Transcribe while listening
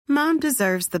Mom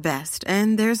deserves the best,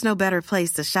 and there's no better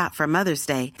place to shop for Mother's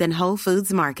Day than Whole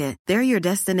Foods Market. They're your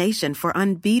destination for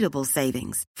unbeatable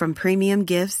savings, from premium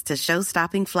gifts to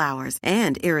show-stopping flowers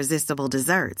and irresistible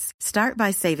desserts. Start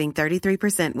by saving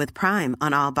 33% with Prime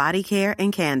on all body care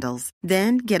and candles.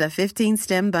 Then get a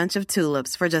 15-stem bunch of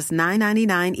tulips for just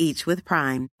 $9.99 each with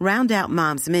Prime. Round out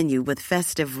Mom's menu with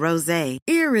festive rosé,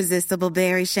 irresistible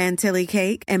berry chantilly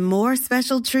cake, and more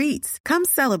special treats. Come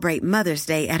celebrate Mother's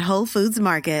Day at Whole Foods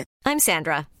Market. I'm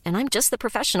Sandra, and I'm just the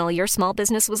professional your small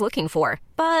business was looking for.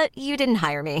 But you didn't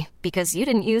hire me because you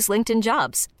didn't use LinkedIn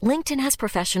Jobs. LinkedIn has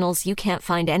professionals you can't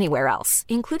find anywhere else,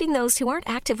 including those who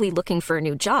aren't actively looking for a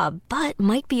new job, but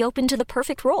might be open to the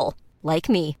perfect role,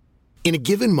 like me. In a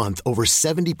given month, over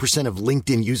 70% of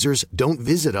LinkedIn users don't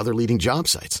visit other leading job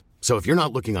sites. So if you're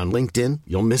not looking on LinkedIn,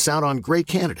 you'll miss out on great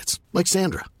candidates, like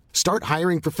Sandra. Start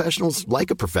hiring professionals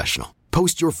like a professional.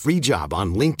 Post your free job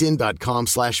on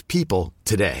linkedin.com/people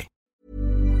today.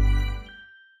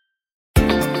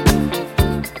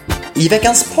 I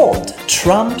veckans podd,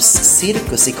 Trumps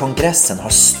cirkus i kongressen har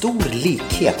stor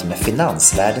likhet med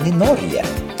finansvärlden i Norge.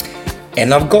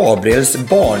 En av Gabriels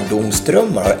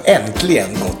barndomsdrömmar har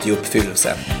äntligen gått i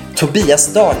uppfyllelse.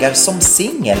 Tobias dagar som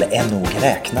singel är nog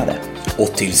räknade.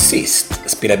 Och till sist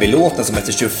spelar vi låten som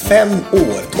efter 25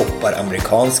 år toppar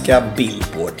amerikanska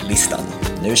Billboard-listan.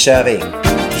 Nu kör vi!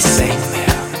 I säng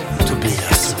med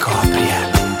Tobias och Gabriel.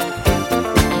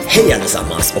 Hej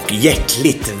allesammans och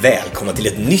hjärtligt välkomna till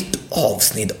ett nytt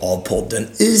avsnitt av podden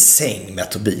I säng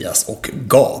med Tobias och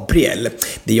Gabriel.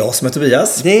 Det är jag som är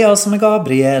Tobias. Det är jag som är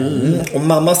Gabriel. Och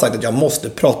mamma har sagt att jag måste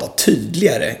prata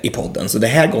tydligare i podden. Så den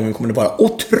här gången kommer det vara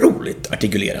otroligt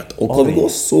artikulerat och kommer gå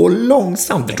så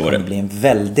långsamt, förstår du. Det kommer bli en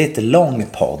väldigt lång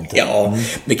podd. Ja,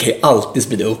 vi kan ju alltid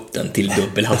sprida upp den till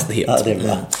dubbel hastighet. Ja, det är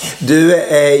bra. Du,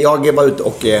 jag var ute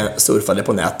och surfade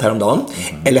på nät häromdagen.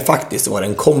 Eller faktiskt var det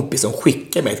en kompis som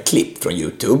skickade mig ett klipp från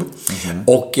YouTube.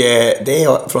 Och det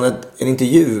är från en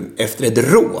intervju efter ett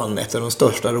rån, efter de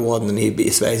största rånen i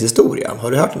Sveriges historia.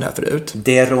 Har du hört den här förut?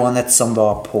 Det rånet som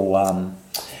var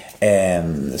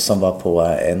på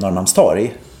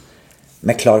Norrmalmstorg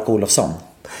med Clark Olofsson.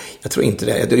 Jag tror inte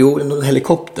det. Det var en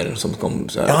helikopter som kom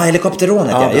så här. Ja,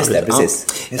 helikopterrånet, ja, just det, precis.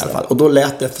 Ja, i alla fall. Och då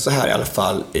lät det så här i alla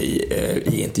fall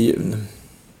i intervjun.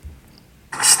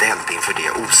 Ställd inför det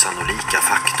osannolika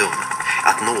faktum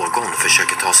att någon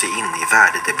försöker ta sig in i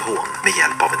värdedepån med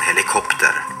hjälp av en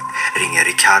helikopter ringer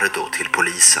Ricardo till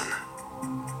polisen.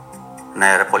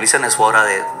 När polisen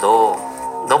svarade,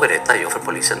 då berättade jag för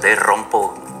polisen, det är rom på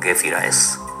G4S.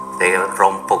 Det är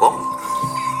rom på gång.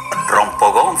 Rom på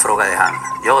gång, frågade han.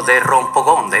 Ja, det är rom på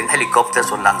gång. Det är en helikopter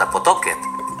som landar på taket.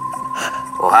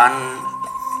 Och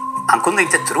han kunde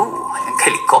inte tro. En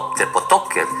helikopter på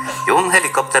taket. Jo, en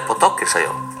helikopter på taket, sa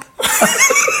jag.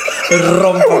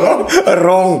 Rom på gång.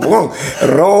 Rom på gång.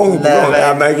 Rom på gång.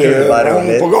 Ja, men gud, vad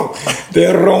roligt. Rom på gång. Det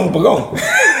är rom på gång.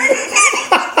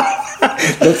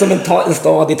 Det är som en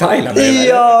stad i Thailand.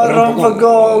 Ja, rom på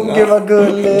gång. Gud, vad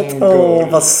gulligt.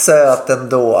 Vad söt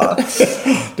ändå.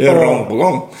 Det är rom på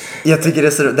gång. Jag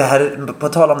tycker det här, på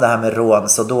tal om det här med rån,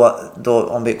 så då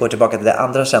om vi går tillbaka till det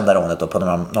andra kända rånet då, på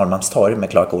Norrmalmstorg med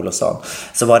Clark Olofsson,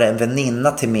 så var det en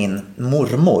väninna till min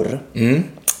mormor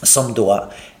som då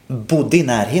bodde i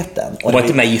närheten. Hon var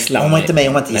inte med i Island. Hon var inte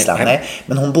i Island, nej.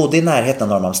 Men hon bodde i närheten av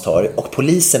Norrmalmstorg. Och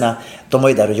poliserna, de var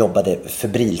ju där och jobbade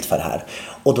febrilt för det här.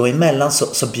 Och då emellan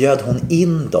så bjöd hon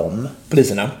in dem,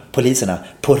 poliserna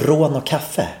på rån och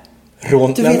kaffe.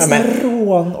 Rån, du vet,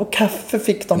 rån och kaffe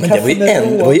fick de. Men kaffe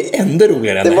det var ju ändå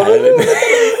roligare än det här.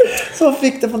 Så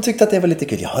fick de, hon tyckte att det var lite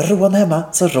kul. Jag har rån hemma,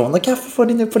 så rån och kaffe får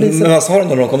ni nu, polisen. Men vad sa de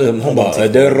när de kom ut? Hon bara,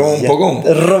 det är rån på gång.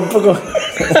 Rån på gång.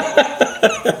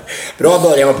 Bra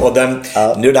början med podden.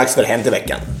 Ja. Nu är det dags för Hänt i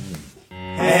veckan.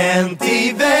 Hänt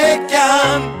i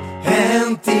veckan,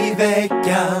 hänt i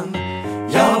veckan.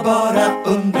 Jag bara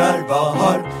undrar, vad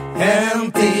har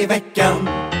hänt i veckan?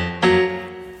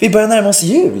 Vi börjar närma oss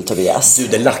jul, Tobias. Du,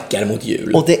 det lackar mot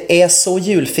jul. Och det är så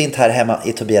julfint här hemma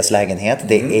i Tobias lägenhet.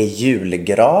 Det är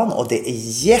julgran och det är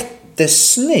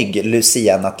jättesnygg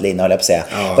Lucia-nattlina, höll jag på att säga.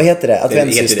 Ja. Vad heter det?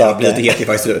 Adventsljusstake. Det heter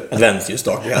faktiskt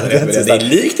adventsljusstake. Det är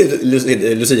likt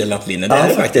Lucia-nattlina. Det är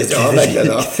det faktiskt. Ja, verkligen.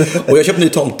 Ja. Och jag köpte ny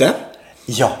tomte.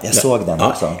 Ja, jag såg den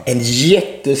också. En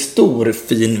jättestor,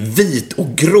 fin, vit och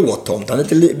grå tomt. Han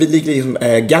är lite liksom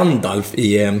Gandalf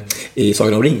i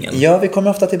Sagan om ringen. Ja, vi kommer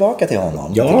ofta tillbaka till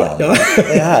honom. Ja. Det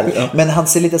är här. Ja. Men han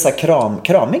ser lite så här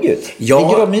kramig ut. Ja.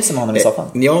 Ligger och myser med honom i soffan.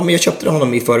 Ja, men jag köpte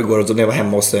honom i förrgår när jag var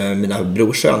hemma hos mina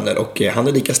brorsöner. Och han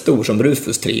är lika stor som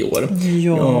Rufus, 3 år.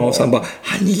 Ja, så han bara,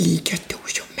 han är lika stor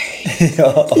som mig.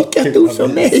 Ja, lika stor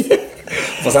som mig.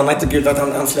 Fast han var inte kul att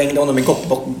han slängde honom en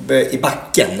kopp i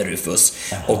backen, Rufus.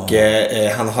 Och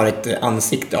han har ett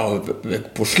ansikte av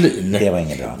porslin. Det var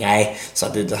inget bra. Nej, så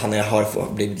att han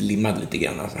har blivit limmad lite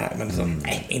grann så här. Men så,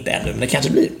 nej, inte ännu, men det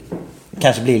kanske blir.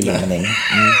 Kanske blir limning.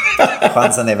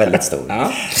 Chansen är väldigt stor.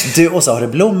 Ja. Du, och så har du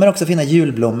blommor också, fina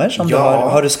julblommor som du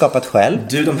har du skapat själv.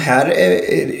 Du, de här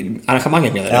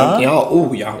arrangemangen menar jag.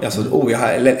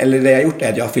 Eller det jag har gjort är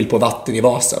att jag har fyllt på vatten i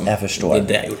vasen. Jag förstår. Det är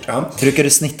det jag har gjort, ja. Brukar du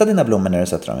snitta dina blommor när du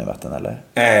sätter dem i vatten, eller?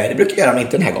 Det brukar jag göra, men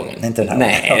inte den här gången. Inte den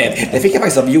här gången. Det fick jag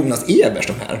faktiskt av Jonas Evers,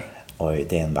 de här. Oj,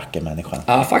 det är en vacker människa.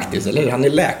 Ja, faktiskt. Eller han är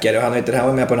läkare och han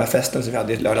var med på den här festen som vi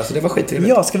hade i lördag, så det var skittrevligt.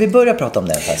 Ja, ska vi börja prata om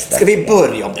den festen? Ska vi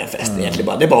börja om den festen egentligen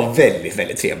bara? Det var väldigt,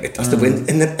 väldigt trevligt. Alltså,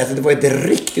 det var ett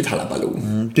riktigt halabaloo.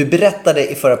 Du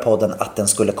berättade i förra podden att den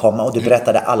skulle komma och du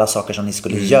berättade alla saker som ni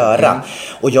skulle göra.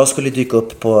 Och jag skulle dyka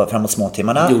upp på framåt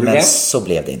småtimmarna, men så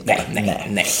blev det inte.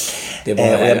 Nej. Det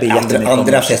var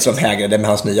andra fest som hägrade med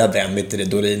hans nya vän,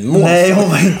 Doreen Månsson. Nej, hon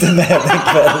var inte med den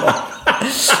kvällen.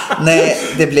 Nej,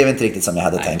 det blev inte riktigt som jag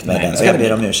hade tänkt mig den, så jag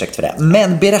ber om ursäkt för det.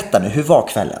 Men berätta nu, hur var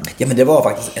kvällen? Ja, men det var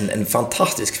faktiskt en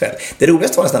fantastisk kväll. Det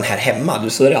roligaste var nästan här hemma. Du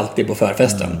såg det alltid på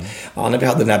förfesten. Ja, när vi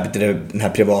hade den här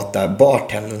privata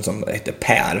bartendern som heter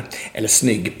Per, eller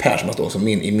Snygg Per som står som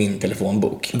i min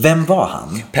telefonbok. Vem var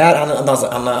han? Per,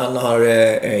 han har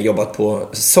jobbat på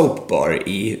Soap Bar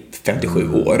i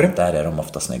 57 år. Där är de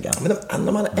ofta snygga. Men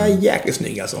de är jäkligt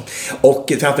snygga alltså.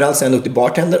 Och framförallt så är han duktig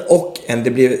bartender och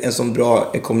det blev en sån bra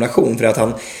kombination för att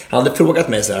han hade frågat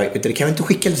mig så här, kan vi inte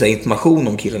skicka lite information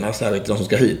om killarna så här, de som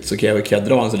ska hit, så kan jag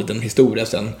dra en så liten historia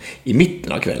sen i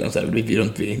mitten av kvällen så här,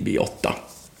 runt vid 8.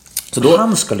 Så då,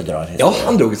 han skulle dra det. Ja,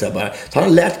 han drog så här bara. Så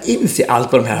han lärt in sig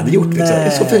allt vad de här hade gjort. Det är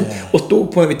så fint. Och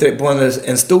stod på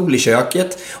en stol i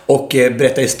köket och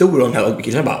berättade historier om det här. Och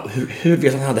killarna bara, hur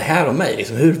vet han det här om mig?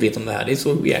 Liksom, hur vet de det här? Det är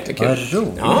så jäkla kul. Vad roligt.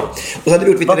 Ja. Och så hade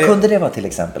vi gjort, vad kunde det vara till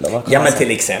exempel? Ja, men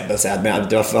till exempel så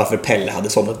här, varför Pelle hade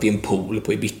somnat vid en pool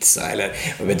på Ibiza. Eller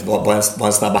jag vet vad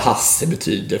en snabba hasse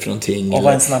betyder för någonting. Och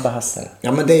vad är en snabba hasse?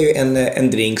 Ja, men det är ju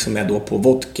en drink som är då på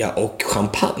vodka och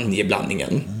champagne i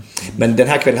blandningen. Men den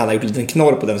här kvällen hade han gjort en liten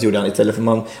knorr på den, så gjorde han istället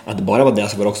för att det bara var det,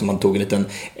 så var det också man tog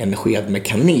en sked med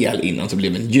kanel innan, så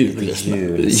blev en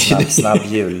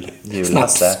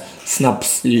julsnapshasse.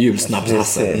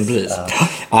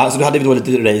 Ja, så då hade vi då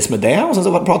lite race med det, och sen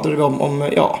så pratade vi om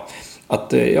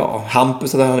att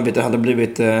Hampus hade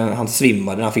blivit, han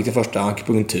svimmade, han fick sin första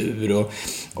akupunktur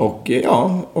och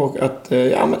att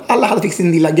men alla hade fick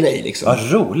sin lilla grej liksom.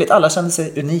 Vad roligt, alla kände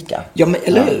sig unika. Ja, men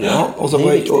eller hur? Ja. Och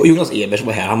så och Jonas Evers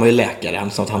var här, han var ju läkare,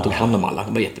 så han tog hand om alla,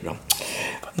 det var jättebra.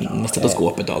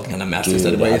 Stetoskopet och allt kan med sig.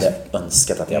 Jag hade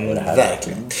önskat att jag var det här.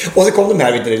 Verkligen. Och så kom de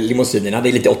här limousinerna, det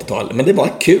är lite 80-tal, men det var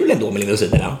kul ändå med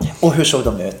limousinerna. Och hur såg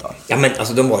de ut då? Ja, men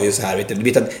alltså de var ju så här, du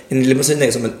vet att en limousin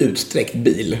är som en utsträckt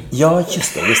bil. Ja,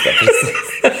 just det, precis.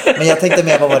 Men jag tänkte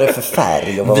mer, vad var det för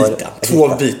färg? Och vita,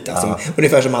 två vita. Som,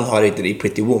 ungefär som man har i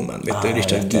Pretty Woman, vet du,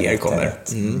 Richard Gere kommer.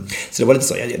 Så det var lite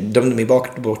så, jag dömde mig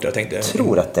bort och tänkte... Jag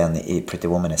tror att den i Pretty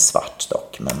Woman är svart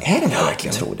dock, men är den här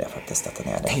verkligen? Jag tror det faktiskt att den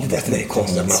är det. Jag tänkte att det är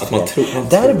konstigt att man tror.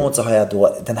 Däremot så har jag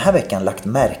då den här veckan lagt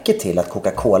märke till att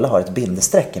Coca-Cola har ett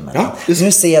bindestreck emellan. Ja,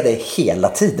 nu ser jag det hela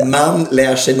tiden. Man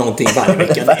lär sig någonting varje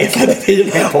vecka.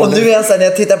 Och nu är jag så här, när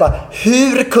jag tittar bara,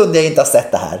 hur kunde jag inte ha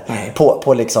sett det här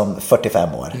på liksom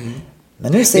 45 år?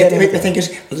 Men nu ser jag tänker,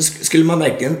 skulle man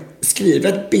verkligen skriva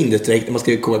ett bindestreck när man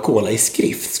skriver Coca-Cola i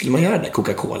skrift? Skulle man göra det?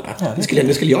 Coca-Cola? Det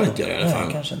skulle jag inte göra i alla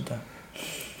fall. Kanske inte.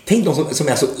 Tänk de som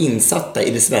är så insatta i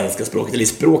det svenska språket, eller i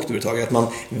språket överhuvudtaget, att man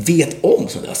vet om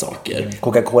sådana saker.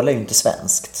 Coca-Cola är ju inte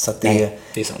svenskt, så att det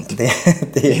är sant.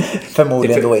 Det är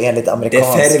förmodligen då enligt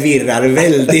amerikanskt. Det förvirrar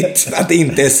väldigt att det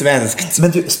inte är svenskt.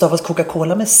 Men du, stavas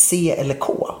Coca-Cola med C eller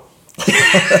K?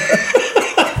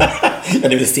 Ja,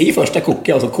 det vill C i första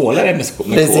koka och så cola är med K.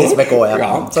 Precis, med K,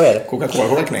 ja. Så är det. Coca-Cola,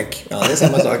 Coca-knäck. Ja, det är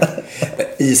samma sak.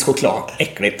 Ischoklad,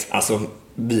 äckligt. Alltså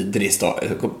vidrig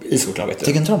ischoklad, vet du.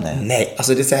 Tycker inte om det? Nej,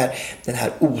 alltså det är så här, den här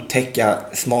otäcka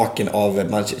smaken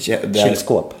av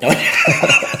kylskåp. Ja.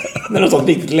 Den har stått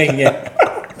riktigt länge.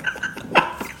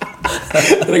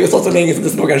 Det har stått så länge så det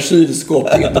smakar kylskåp.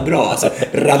 Det är inte bra. Alltså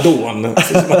radon.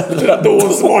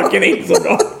 Radonsmaken är inte så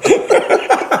bra.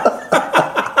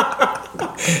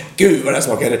 Gud vad det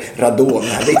smakar radon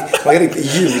här. Det smakar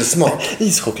riktigt julsmak.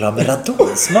 Ischoklad med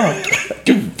radonsmak.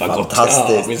 Gud vad gott.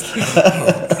 Fantastiskt.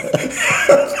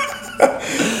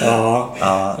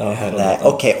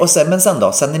 Okej, och sen, men sen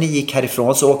då? Sen när ni gick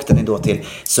härifrån så åkte ni då till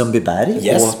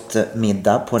Sundbyberg och åt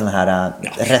middag på den här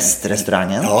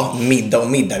restrestaurangen. Ja, middag.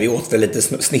 Vi åt väl lite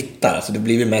snittar. Alltså det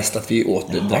blev ju mest att vi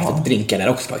drack lite drinkar där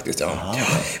också faktiskt. Ja.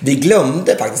 Vi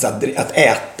glömde faktiskt att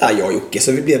äta, jag och Jocke,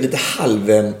 så vi blev lite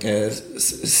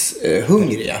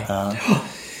hungriga.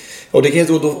 Och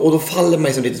då faller man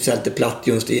liksom lite platt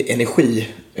just i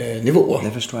energinivå.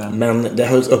 Det förstår jag. Men det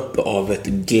hölls upp av ett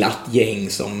glatt gäng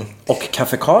som... Och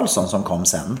Kaffe Karlsson som kom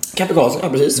sen. Kaffe Karlsson, ja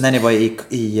precis. När ni var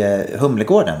i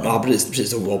Humlegården. Ja,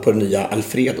 precis. Och var på den nya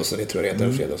Alfredo, så det tror jag heter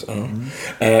Alfredos.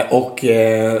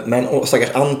 Men stackars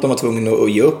Anton var tvungen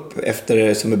att ge upp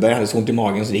efter Sundbyberg hade så ont i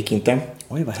magen så det gick inte.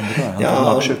 Oj, vad hände då? Han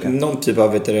var magsjuka. Någon typ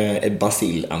av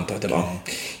basil antar jag att det var.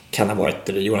 Kan ha varit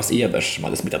Jonas Evers som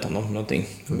hade smittat honom någonting.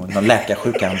 Någon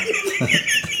läkarsjuka.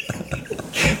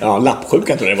 Ja,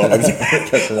 lappsjukan tror jag det var.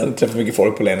 Jag träffade mycket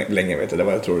folk på länge, vet du. Det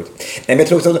var otroligt. Nej, men jag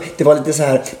tror också att det var lite så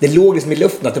här, det låg liksom i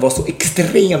luften att det var så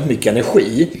extremt mycket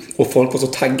energi och folk var så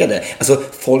taggade. Alltså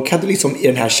folk hade liksom i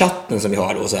den här chatten som vi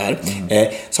har då så här,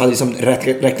 så hade liksom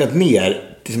räknat ner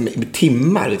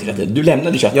timmar. Du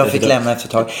lämnade chatten. Jag fick lämna efter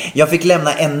ett tag. Jag fick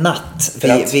lämna en natt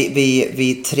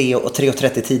vid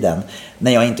 3:30-tiden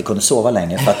när jag inte kunde sova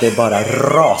längre för att det bara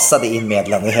rasade in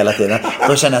meddelanden hela tiden.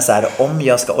 Då kände jag så här, om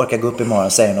jag ska orka gå upp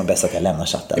imorgon så är det nog bäst att jag lämnar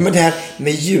chatten. Ja, men det här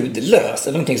med ljudlös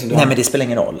eller någonting som du Nej, men det spelar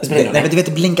ingen roll. Nej, men du vet,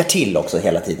 det blinkar till också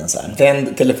hela tiden så här.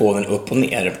 Vänd telefonen upp och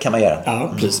ner. Kan man göra.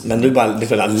 Ja, precis. Men du bara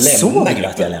lämna. Såg du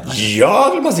att jag lämnar?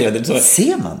 Ja, man ser det. Så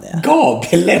ser man det?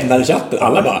 Gabriel lämnar chatten.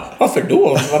 Alla bara, varför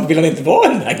då? Varför vill han inte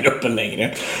vara i den här gruppen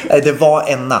längre? Det var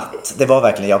en natt. Det var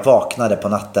verkligen, jag vaknade på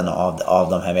natten av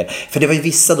de här med. För det var ju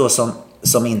vissa då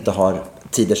som inte har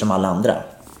tider som alla andra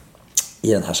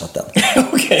i den här chatten.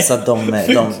 Okay. Så att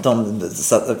de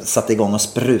satte igång och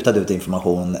sprutade ut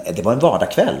information. Det var en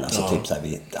vardagskväll, alltså typ så här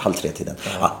vid 2:30-tiden.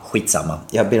 Ja, skitsamma.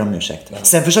 Jag ber om ursäkt.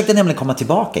 Sen försökte jag nämligen komma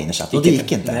tillbaka in i chatten och det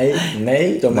gick inte.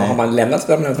 Nej. Har man lämnat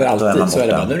spärren för alltid så är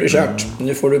det bara, nu är det kört.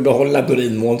 Nu får du behålla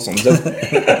Dorin Månsson.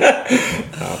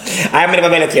 Nej, men det var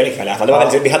väldigt trevligt kväll i alla fall. Det var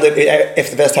väldigt, vi hade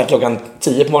efterfest här klockan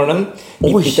 10 på morgonen.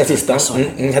 Vilka sista.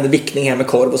 Vi hade vickning här med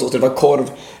korv och så. Så det var korv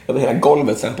över hela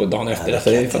golvet sen på dagen efter. Så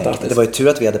det är fantastiskt. Det var ju tur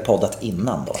att vi hade poddat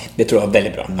innan då. Det tror jag var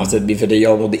väldigt bra. Alltså, för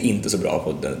jag mådde inte så bra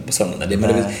på söndagen. Det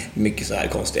var mycket så här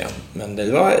konstiga. Men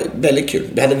det var väldigt kul.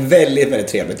 Vi hade väldigt, väldigt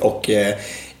trevligt. Och det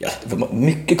var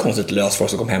mycket konstigt löst folk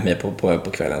som kom hem med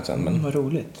på kvällen sen. Men... Vad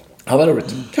roligt. Ja, vad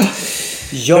roligt.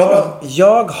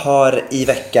 Jag har i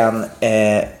veckan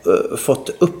fått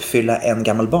uppfylla en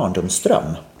gammal barndomsdröm.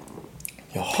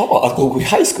 Jaha, att gå i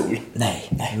high school? Nej,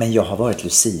 men jag har varit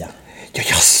Lucia. Ja,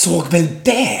 jag såg väl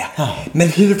det. Ja. Men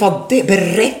hur var det?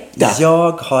 Berätta.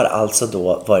 Jag har alltså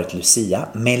då varit Lucia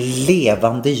med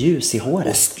levande ljus i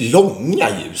håret. Och långa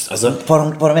ljus. Alltså,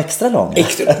 var de extra långa?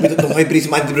 De har ju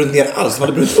inte brunnit ner alls. De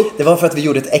hade brunnit upp. Det var för att vi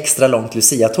gjorde ett extra långt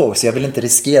Lucia-tåg, så jag ville inte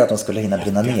riskera att de skulle hinna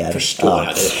brinna ner. Jag förstår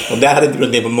det. Och där hade det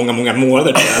brunnit ner på många, många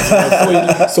månader.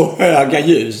 Alltså, så höga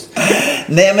ljus.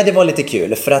 Nej, men det var lite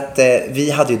kul för att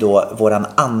vi hade ju då våran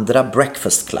andra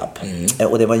breakfast club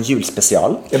och det var en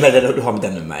julspecial. Ja, men du har med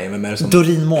den med mig.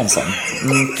 Dorin Månsson.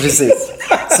 Precis.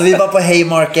 Så vi var på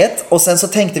Haymarket och sen så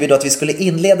tänkte vi då att vi skulle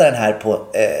inleda den här på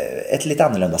ett lite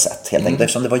annorlunda sätt helt enkelt.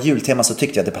 Eftersom det var jultema så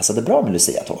tyckte jag att det passade bra med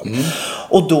Lucia-tåg.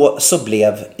 Och då så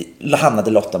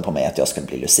hamnade lotten på mig att jag skulle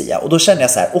bli Lucia. Och då kände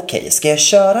jag så här, okej, ska jag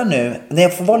köra nu, när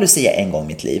jag får vara Lucia en gång i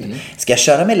mitt liv, ska jag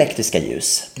köra med elektriska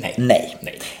ljus? Nej.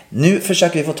 Nu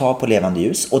försöker vi få ta på levande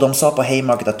ljus och de sa på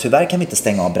Haymarket att tyvärr kan vi inte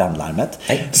stänga av brandlarmet.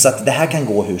 Så att det här kan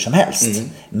gå hur som helst.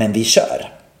 Men vi kör.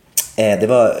 Det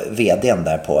var vdn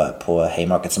där på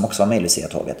Haymarket som också var med i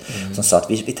Lucia-tåget som sa att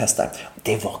vi testar.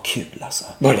 Det var kul alltså.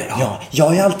 Var det? Ja, jag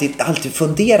har ju alltid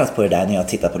funderat på det där när jag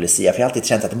tittar på Lucia. För jag har alltid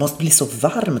känt att det måste bli så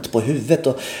varmt på huvudet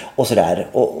och sådär.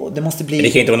 Och det måste bli... Men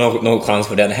det kan inte vara någon chans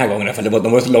för den här gången. För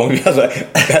de var så långa.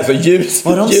 Alltså ljus.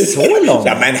 Var de så långa?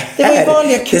 Ja, men det var ju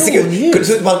vanliga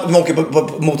kronljus. Man åker på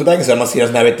motorvägen så man ser en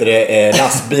sån här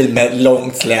lastbil med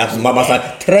långt släp. Man har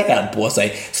träd på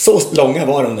sig. Så långa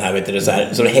var de här, så här.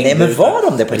 Så det hängde. Nej, men var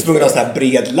de det på riktigt? Jag tror att det var en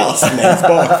bred last längst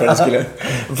bak för den skulle...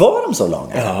 Var de så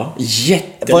långa? Ja,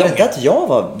 jättelånga. Var det inte att jag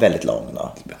var väldigt lång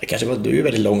då? Det kanske var du är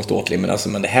väldigt lång ståtlig,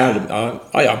 men det här...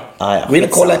 Ja. Gå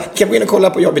in och kolla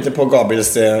på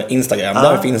Gabriels Instagram.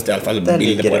 Där finns det i alla fall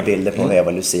bilder på när jag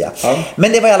var Lucia.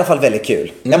 Men det var i alla fall väldigt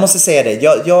kul. Jag måste säga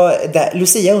det.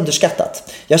 Lucia är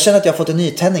underskattat. Jag känner att jag har fått en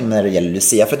nytändning när det gäller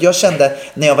Lucia. För att jag kände,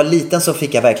 när jag var liten så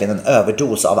fick jag verkligen en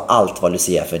överdos av allt vad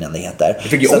Lucia för den heter. Du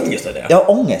fick ju ångest av det. Ja,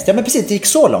 ångest. Ja, men precis. Det gick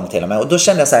så långt till och med. Och då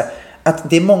kände jag så här, att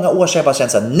det är många år sedan jag bara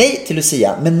kände så här, nej till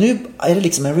Lucia. Men nu är det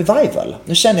liksom en revival.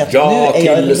 Nu känner jag att nu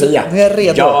är jag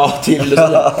redo. Ja, till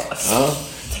Lucia.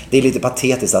 Det är lite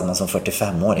patetiskt att man som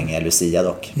 45-åring är Lucia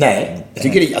dock. Nej, jag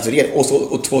tycker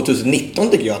och 2019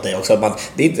 tycker jag att det är också. Att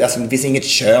det finns inget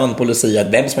kön på Lucia.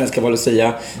 Vem som helst ska vara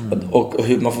Lucia. Och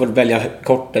hur, man får välja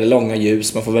korta eller långa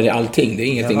ljus. Man får välja allting. Det är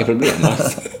inget problem.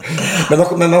 Alltså.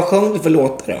 Men vad sjöng du för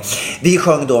låtar då? Vi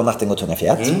sjöng då Natten går tunga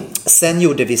fjät. Sen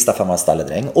gjorde vi Staffan var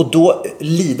stalledräng. Och då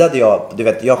lidade jag, du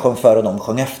vet, jag sjöng före och de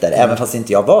sjöng efter. Även fast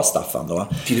inte jag var Staffan då.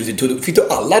 Fick du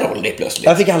alla roller plötsligt?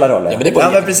 Jag fick alla roller.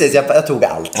 Men precis, jag tog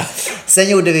allt. Ja. Sen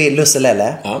gjorde vi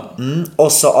Lusselelle. Ja.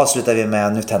 Och så avslutade vi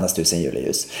med Nu tändas tusen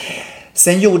juleljus.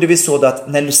 Sen gjorde vi så att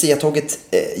när Lucia-tåget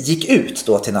gick ut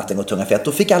då till Natten går tunga fjät,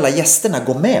 då fick alla gästerna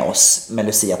gå med oss med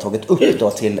Lucia-tåget upp då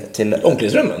till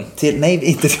omklädningsrummen? Nej,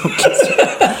 inte till omklädningsrummen.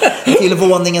 Till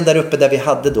våningen där uppe där vi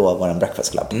hade då våran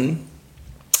breakfast club.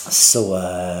 Så,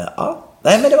 ja.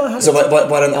 Nej, men det var härligt. Så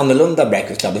var det en annorlunda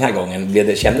breakfast club den här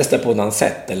gången? Kändes det på något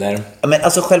sätt, eller? Ja, men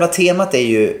alltså själva temat är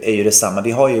ju detsamma.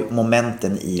 Vi har ju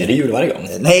momenten i... Är det jul varje gång?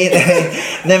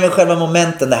 Nej, men själva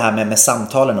momenten, det här med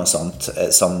samtalen och sånt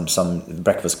som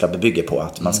breakfast club bygger på.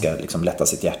 Att man ska liksom lätta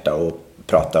sitt hjärta och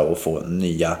prata och få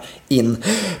nya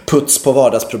inputs på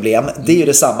vardagsproblem. Det är ju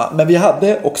detsamma. Men vi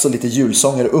hade också lite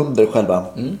julsånger under själva...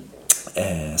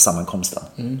 sammankomsten.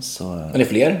 Så... Var det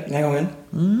fler den här gången?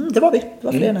 Det var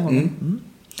fler den här gången.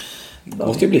 Det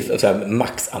måste ju bli så här,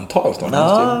 maxantal snart.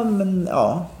 Ja, men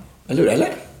ja. Eller?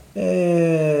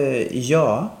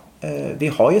 Ja. Vi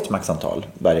har ju ett maxantal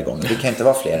varje gång. Det kan inte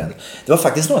vara fler än. Det var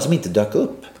faktiskt några som inte dök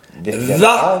upp.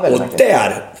 Va? Och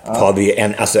där har vi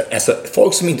alltså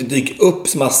folk som inte dyker upp,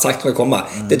 som har sagt att de ska komma.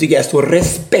 Det tycker jag är så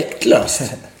respektlöst.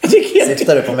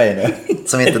 Syftar du på mig nu?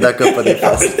 Som inte dök upp på det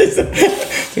fast.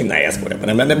 Nej, jag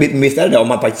skojar. Men visst är det om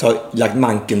man faktiskt har lagt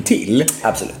manken till.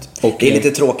 Absolut. Och det är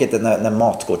lite tråkigt när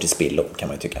mat går till spillo, kan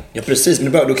man ju tycka. Ja, precis.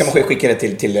 Men då kan man skicka det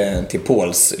till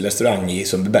Pauls restaurang i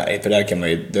Sundbyberg. För där kan man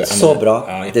ju... Så bra.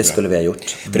 Ja, det skulle vi ha gjort.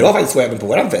 För det var faktiskt så även på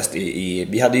våran fest.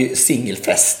 Vi hade ju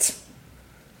singelfest.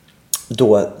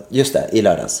 Då, just det, i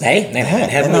lördags. Nej, det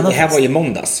här var i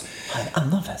måndags. En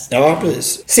annan fest? Ja,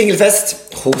 precis. Singelfest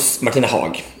hos Martina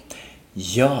Haag.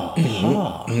 Ja,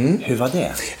 hur var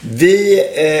det?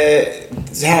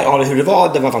 Så här, hur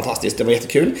det var fantastiskt, det var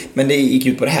jättekul. Men det gick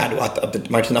ut på det här då, att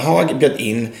Martina Haag bjöd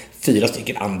in 4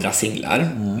 stycken andra singlar.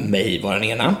 Mig var den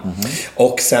ena.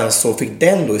 Och sen så fick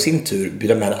den då i sin tur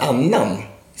bjuda med en annan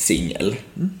singel.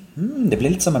 Det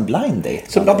blev lite som en blind date.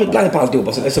 Så det blev blind på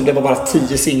alltihopa. Så det var bara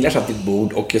 10 singlar satt i ett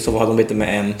bord. Och så hade de lite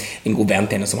med en god vän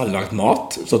till henne som hade lagat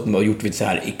mat. Så att de har gjort så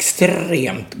här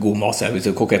extremt god mat. Så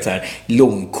här, kokat så här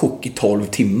långkok i 12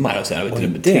 timmar. Och så här, det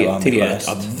var ambitiöst.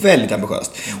 Ja, väldigt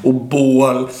ambitiöst. Och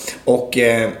bål. Och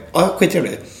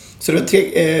skittrevligt. Så det var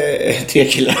 3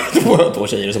 killar och 2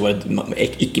 tjejer. Och så var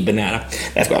det icke-binära.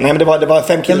 Nej, men det var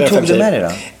 5 killar och 5 tjejer. Vem tog du med dig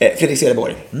då? Fredrik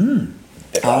Cederborg.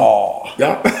 Ja.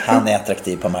 Han är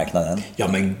attraktiv på marknaden. Ja,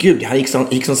 men gud, han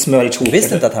gick som smör i tjock. Du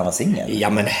visste inte att han var singel? Ja,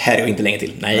 men här är inte länge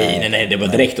till. Nej, det var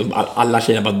direkt. Och alla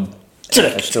tjejerna bara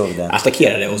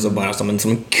attackerade och så bara som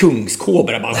en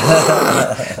kungskobra bara.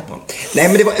 Nej,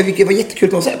 men det var jättekul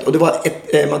koncept. Och det var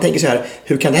man tänker så här,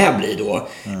 hur kan det här bli då?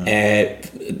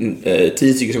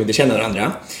 10 stycken som inte känner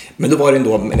varandra. Men då var det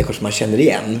ändå människor som man känner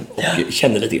igen och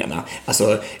känner lite grann.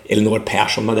 Alltså Elinor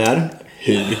Persson var där.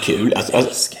 Hur kul.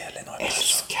 Älskar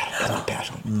Elinor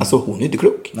Persson. Alltså hon är inte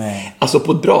klok. Nej. Alltså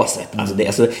på ett bra sätt.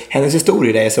 Alltså hennes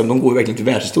historier är som de går verkligen till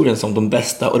världshistorien som de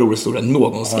bästa och roligaste historierna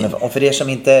någonsin. Och för er som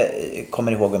inte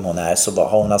kommer ihåg vem hon är, så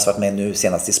har hon alltså varit med nu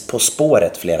senast På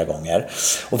spåret flera gånger.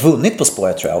 Och vunnit På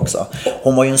spåret tror jag också.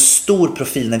 Hon var ju en stor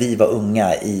profil när vi var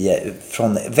unga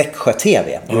från Växjö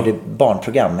TV. Gjorde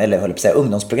barnprogram, eller höll på att säga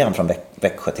ungdomsprogram från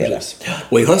Växjö TV.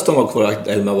 Och i höst har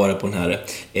man varit på den här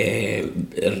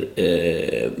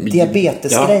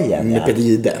diabetesgrejen. Med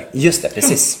Pedide. Just det,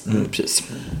 precis. Precis.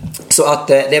 Så att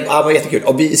det var jättekul.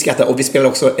 Och vi skrattade. Och vi spelade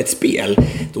också ett spel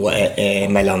då,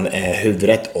 mellan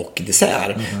huvudrätt och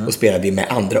dessert. Och spelade vi med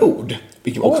andra ord.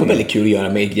 Vilket var också väldigt kul att göra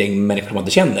med ett gäng människor som man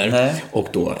inte känner. Nej. Och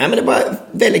då, men det var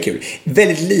väldigt kul.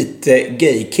 Väldigt lite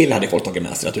gay-kill hade folk tagit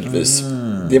med sig naturligtvis.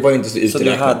 Det var ju inte så uträknat.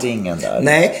 Så du hade ingen där?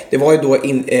 Nej, det var ju då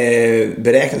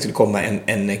beräknat skulle komma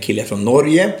en kille från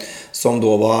Norge som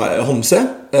då var homse.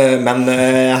 Men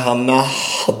han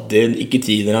hade icke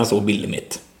tiden han såg bilden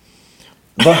mitt.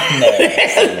 Va?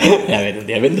 Nej.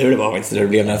 Jag vet inte hur det var faktiskt. Det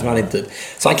blev nästan inte typ.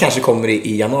 Så han kanske kommer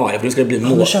i januari. För det ska bli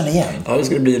igen. Ja, det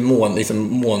ska bli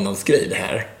månadsgrej det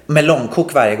här. Med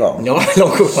långkok varje gång? Ja,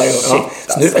 långkok varje gång. Shit,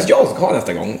 Så nu är det faktiskt jag som ska ha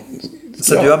nästa gång.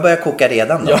 Så du har börjat koka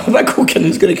redan då? Jag har börjat koka.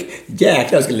 Nu skulle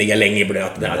jag skulle ligga länge i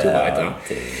blöt där.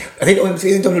 Jag tänkte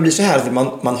inte om det blir så här att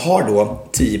man har då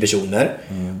 10 personer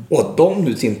och att de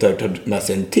nu inte tar med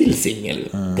sig en till singel,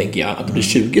 tänker jag. Att det blir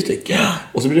 20 stycken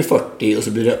och så blir det 40 och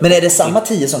så blir det... Men är det samma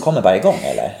 10 som kommer varje gång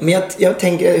eller? Men jag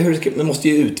tänker, det måste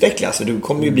ju utvecklas. Så du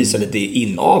kommer ju bli så lite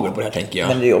inavel på det här, tänker jag.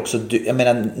 Men det är också, jag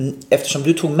menar, eftersom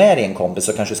du tog med dig en kompis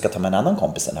så kanske du ska ta med en annan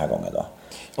kompis den här gången då?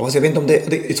 Alltså jag vet inte om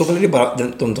det i så fall är det bara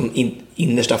de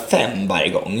innersta 5 varje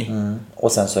gång.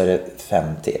 Och sen så är det 5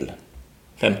 till.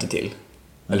 50 till.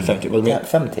 Eller 50. Vad menar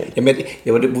 5 till. Ja, men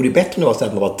det vore bättre om det var så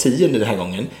att man var 10 den här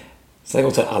gången. Sen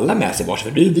går så alla med sig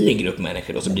varsin, för då är vi en grupp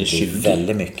människor och så blir det 20. Det är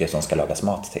väldigt mycket som ska lagas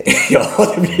mat till. Ja,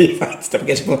 det blir faktiskt.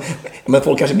 Men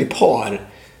folk kanske blir par.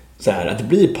 Så här, att det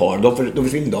blir par, då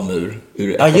försvinner de ur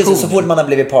ja, just det, så fort man har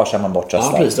blivit par så är man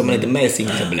bortröstad. Ja, precis, om man inte är med i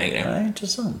singelklubben längre. Ja,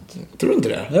 intressant. Tror du inte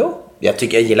det? Jo, jag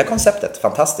gillar konceptet,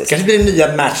 fantastiskt. Kanske blir det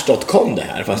nya Match.com det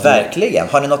här. Fast verkligen.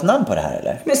 Har ni något namn på det här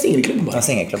eller? Men singelklubben bara. Ja,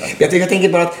 singelklubben. Jag tänker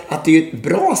bara att det är ett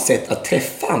bra sätt att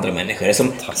träffa andra människor.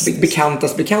 Som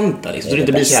bekantas bekanta. Liksom. Så det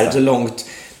inte blir så här så långt.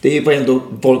 Det är ju ändå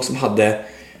folk som hade...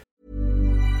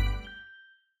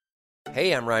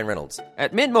 Hey, I'm Ryan Reynolds.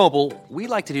 At Mint Mobile, we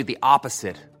like to do the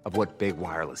opposite of what Big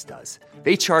Wireless does.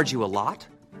 They charge you a lot,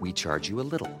 we charge you a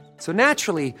little. So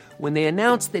naturally, when they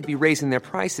announced they'd be raising their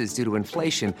prices due to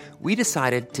inflation, we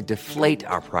decided to deflate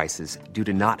our prices due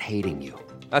to not hating you.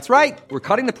 That's right. We're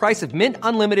cutting the price of Mint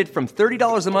Unlimited from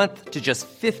 $30 a month to just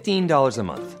 $15 a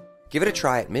month. Give it a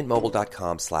try at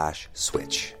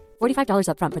mintmobile.com/switch. $45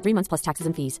 up front for 3 months plus taxes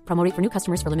and fees. Promo rate for new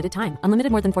customers for limited time.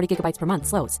 Unlimited more than 40 gigabytes per month.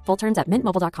 Slows full terms at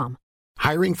mintmobile.com.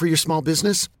 Hiring for your small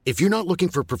business? If you're not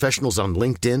looking for professionals on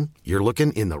LinkedIn, you're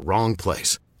looking in the wrong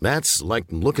place. That's like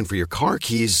looking for your car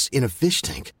keys in a fish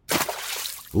tank.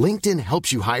 LinkedIn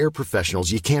helps you hire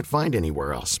professionals you can't find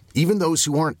anywhere else, even those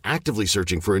who aren't actively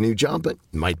searching for a new job but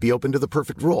might be open to the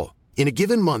perfect role. In a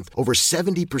given month, over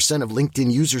 70% of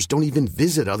LinkedIn users don't even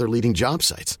visit other leading job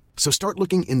sites. So start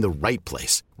looking in the right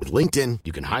place. With LinkedIn,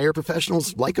 you can hire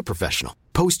professionals like a professional.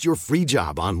 Post your free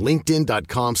job on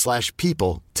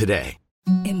linkedin.com/people today.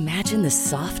 Imagine the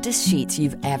softest sheets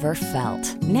you've ever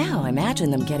felt. Now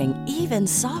imagine them getting even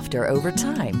softer over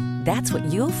time. That's what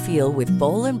you'll feel with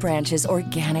Boll & Branch's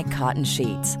organic cotton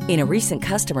sheets. In a recent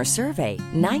customer survey,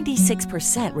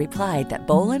 96% replied that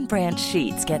Boll & Branch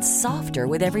sheets get softer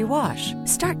with every wash.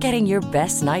 Start getting your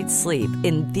best night's sleep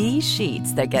in these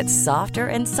sheets that get softer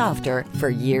and softer for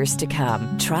years to come.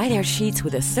 Try their sheets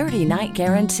with a 30-night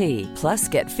guarantee. Plus,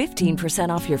 get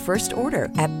 15% off your first order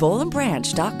at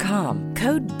bollandbranch.com.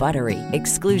 Code BUTTERY.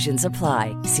 Exclusions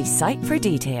apply. See site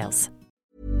for details.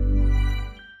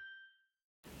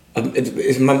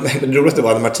 Det roligaste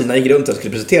var när Martina gick runt och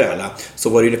skulle presentera alla, så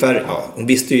var det ungefär, hon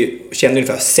kände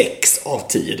ungefär 6 av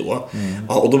 10 då.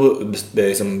 Och då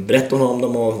liksom berättade hon om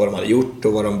dem och vad de hade gjort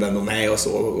och vem de är och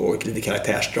så, och lite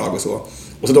karaktärsdrag och så.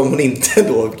 Och så de hon inte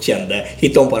då kände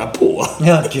hittade hon bara på.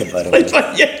 Ja, gud vad roligt. Det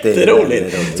var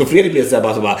jätteroligt. Så Fredrik blev så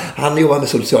bara, han jobbar med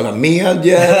sociala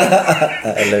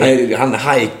medier. Han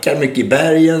hajkar mycket i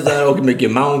bergen så här, och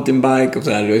mycket mountainbike och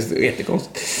så här. Det är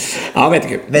jättekonstigt. Ja, vet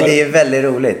inte. Men det är väldigt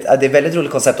roligt. Det är ett väldigt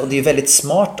roligt koncept och det är väldigt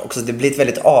smart också. Det blir ett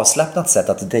väldigt avslappnat sätt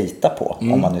att dejta på,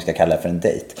 om man nu ska kalla det för en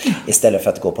dejt. Istället för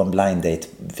att gå på en blind date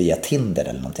via Tinder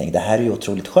eller någonting. Det här är ju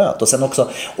otroligt skönt. Och sen också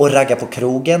att ragga på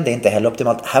krogen, det är inte heller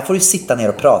optimalt. Här får du sitta ner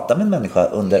och prata med en människa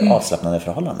under avslappnade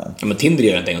förhållanden. Ja, men Tinder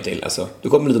gör inte en gång till. Alltså. Du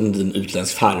kommer en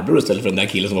utländsk farbror istället för den där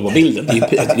killen som var på bilden. Det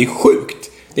är sjukt.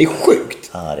 Det är sjukt.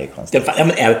 Ja, det är konstigt.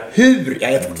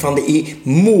 Jag är fortfarande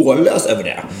mållös över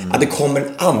det. Att det kommer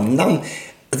en annan...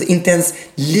 Alltså, inte ens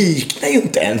liknar ju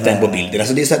inte ens den på bilden.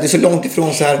 Alltså, det är så långt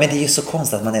ifrån så här. Men det är ju så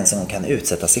konstigt att man ens kan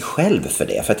utsätta sig själv för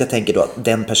det. För att jag tänker då,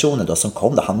 den personen då som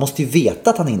kom då, han måste ju veta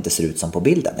att han inte ser ut som på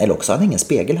bilden. Eller också har han ingen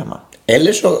spegel hemma.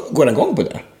 Eller så går han igång på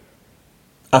det.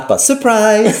 Att bara,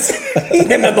 surprise!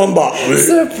 Nej, men de bara...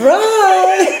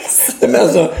 Surprise! Nej, men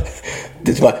alltså...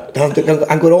 Det var,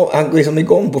 han går liksom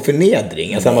igång på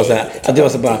förnedring. Alltså, han var så här, att det var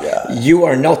så bara, you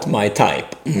are not my type.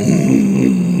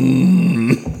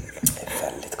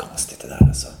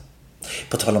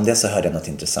 På tal om det så hörde jag något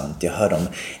intressant. Jag hörde om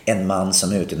en man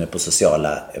som är ute nu på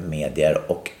sociala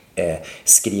medier och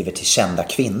skriver till kända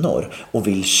kvinnor och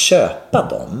vill köpa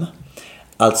dem.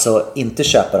 Alltså inte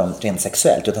köpa dem rent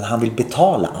sexuellt, utan han vill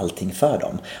betala allting för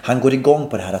dem. Han går igång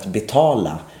på det här att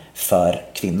betala för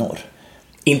kvinnor.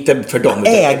 Inte för dem.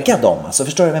 Äga dem, alltså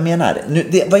förstår du vad jag menar? Nu,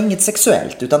 det var inget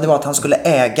sexuellt, utan det var att han skulle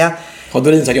äga... Har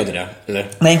Dorin sagt ja till det? Eller?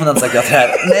 Nej, hon har inte sagt ja till det här.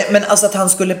 Nej, men alltså att han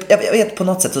skulle... Jag vet, på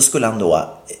något sätt så skulle han då...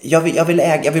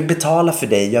 Jag vill betala för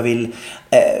dig. Jag vill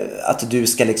att du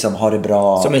ska liksom ha det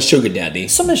bra... Som en sugar daddy.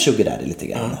 Som en sugar daddy lite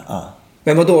grann, ja.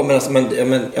 Men vadå?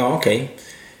 Okej.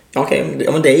 Ja,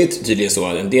 men det är ju tydligen så.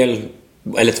 En del,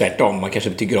 eller tvärtom, man kanske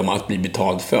tycker om att bli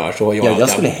betald för. Så jag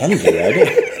skulle hellre göra det.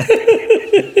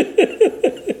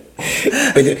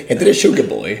 Heter det Sugar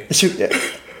Boy?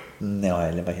 Nej,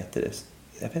 eller vad heter det?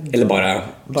 Eller bara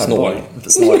snår.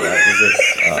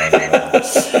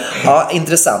 Ja,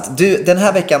 intressant. Du, den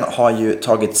här veckan har ju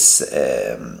tagits...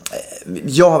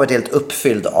 jag har varit helt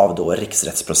uppfylld av då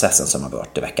riksrättsprocessen som har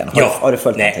varit i veckan. Har du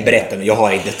följt någonting? Nej, berätta nu. Jag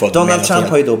har inte fått... Donald Trump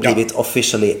har ju då blivit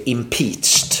officially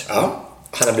impeached. Ja.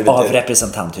 Han har blivit av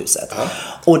representanthuset. Ja.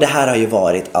 Och det här har ju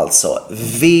varit alltså,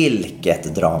 vilket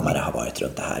drama det har varit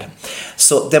runt det här.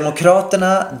 Så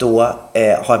demokraterna då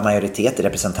har majoritet i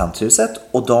representanthuset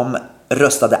och de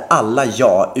röstade alla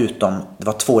ja utom, det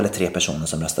var 2 eller 3 personer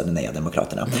som röstade nej av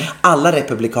demokraterna. Alla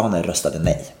republikaner röstade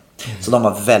nej. Så de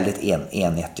var väldigt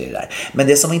enhetliga i det där. Men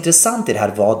det som var intressant i det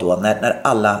här var då när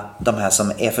alla de här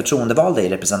som är förtroendevalda i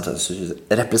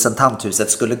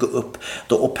representanthuset skulle gå upp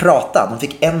då och prata. De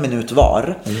fick 1 minut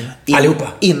var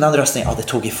innan röstningen. Ja, det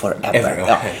tog ju forever.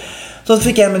 Ja. Så de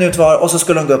fick 1 minut var och så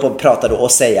skulle de gå upp och prata då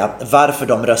och säga varför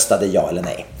de röstade ja eller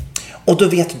nej. Och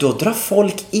då drar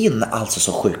folk in alltså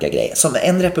så sjuka grejer. Som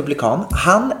en republikan,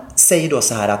 han säger då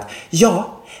så här att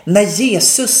när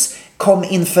Jesus kom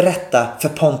inför rätta för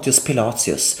Pontius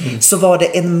Pilatus så var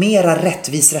det en mera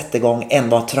rättvis rättegång än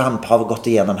vad Trump har gått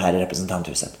igenom här i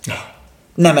representanthuset. Ja.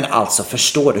 Nej men alltså,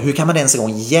 förstår du? Hur kan man ens en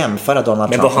gång jämföra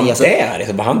Donald Trump med Jesus?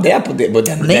 Men var han där på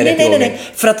den Nej.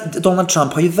 För att Donald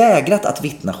Trump har ju vägrat att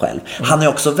vittna själv. Han har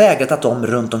ju också vägrat att de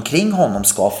runt omkring honom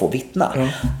ska få vittna.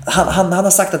 Han har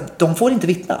sagt att de får inte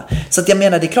vittna. Så att jag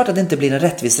menar, det är klart att det inte blir en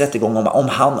rättvis rättegång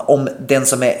om den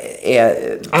som är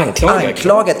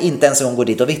anklagad inte ens en gång går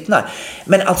dit och vittnar.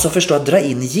 Men alltså förstå att dra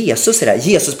in Jesus i det här.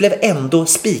 Jesus blev ändå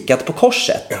spikat på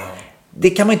korset. Ja. Det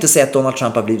kan man inte säga att Donald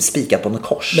Trump har blivit spikat på något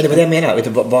kors. Men det var det jag menar. Vet du,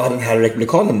 var den här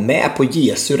republikanen med på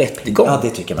Jesu rättegång? Ja, det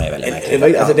tycker man ju väldigt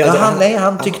märkligt.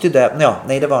 Han tyckte det. Ja,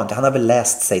 nej, det var inte. Han har väl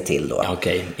läst sig till då.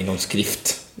 Okej, i någon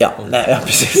skrift. Ja,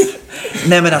 precis.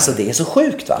 Nej, men alltså det är så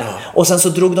sjukt, va? Ja. Och sen så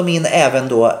drog de in även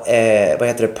då, vad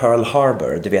heter det, Pearl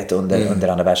Harbor, du vet, under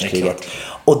andra världskriget.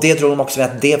 Och det drog de också med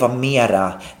att det var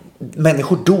mera...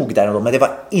 Människor dog där och då, men det var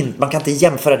man kan inte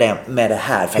jämföra det med det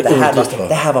här, för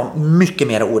det här var mycket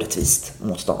mer orättvist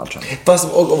mot Donald Trump.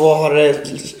 Fast, och vad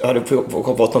har du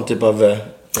fått någon typ av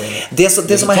det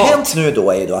som har hänt nu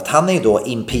då är ju då att han är ju då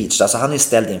impeached, alltså han är ju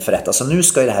ställd inför rätta, så nu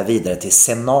ska ju det här vidare till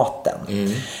senaten.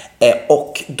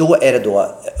 Och då är det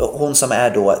då hon som är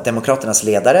då demokraternas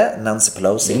ledare, Nancy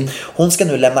Pelosi, hon ska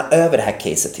nu lämna över det här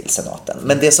caset till senaten.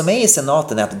 Men det som är i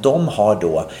senaten är att de har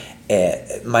då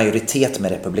majoritet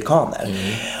med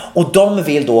republikaner. Och de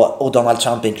vill då, och Donald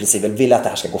Trump inklusive, vill att det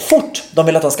här ska gå fort. De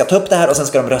vill att de ska ta upp det här och sen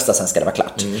ska de rösta, sen ska det vara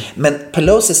klart. Men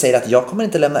Pelosi säger att jag kommer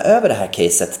inte lämna över det här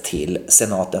caset till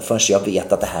senaten förrän jag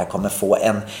vet att det här kommer få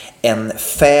en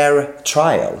fair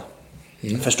trial.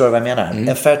 Förstår du vad jag menar?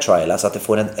 En fair trial, alltså att det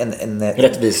får en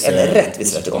rättvis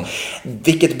rättegång.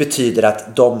 Vilket betyder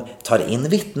att de tar in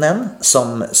vittnen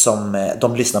som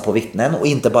de lyssnar på vittnen och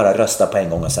inte bara röstar på en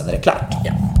gång och sen är det klart.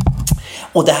 Ja.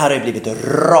 Och det här har ju blivit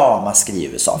ramaskri i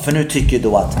USA. För nu tycker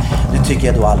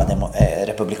jag då alla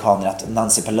republikaner att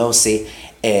Nancy Pelosi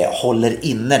håller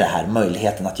inne det här,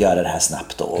 möjligheten att göra det här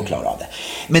snabbt och klara av det.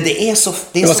 Men det är så...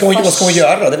 Vad ska hon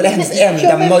göra då? Det är väl hennes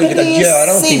enda möjlighet att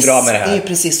göra någonting bra med det här. Det är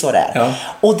precis så det är. Ja.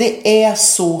 Och det är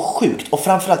så sjukt. Och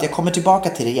framförallt, jag kommer tillbaka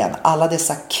till det igen. Alla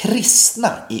dessa kristna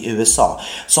i USA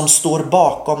som står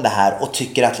bakom det här och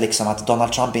tycker att, liksom, att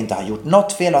Donald Trump inte har gjort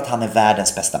något fel och att han är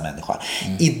världens bästa människa.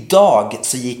 Idag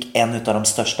så gick en av de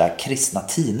största kristna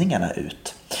tidningarna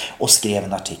ut och skrev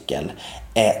en artikel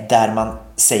där man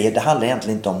säger, det handlar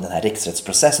egentligen inte om den här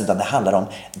riksrättsprocessen, utan det handlar om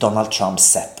Donald Trumps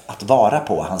sätt att vara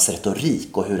på, hans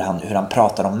retorik och hur han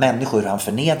pratar om människor, hur han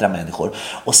förnedrar människor,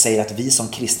 och säger att vi som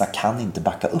kristna kan inte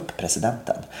backa upp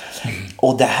presidenten.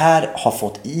 Och det här har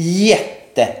fått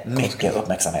jättemycket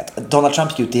uppmärksamhet. Donald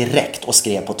Trump gick ut direkt och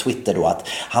skrev på Twitter då att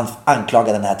han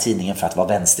anklagade den här tidningen för att vara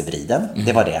vänstervriden.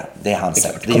 Det var det han sa.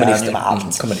 Det gör han ju med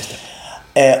allt.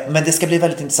 Men det ska bli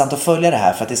väldigt intressant att följa det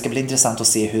här, för att det ska bli intressant att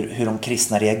se hur de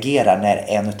kristna reagerar när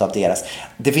en utav deras...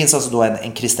 Det finns alltså då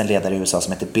en kristen ledare i USA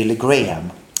som heter Billy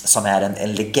Graham, som är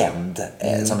en legend,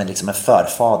 som är liksom en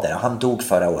förfader. Han dog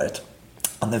förra året.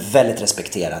 Han är väldigt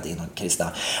respekterad inom kristna.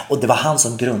 Och det var han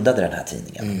som grundade den här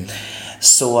tidningen.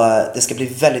 Så det ska bli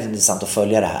väldigt intressant att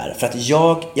följa det här. För att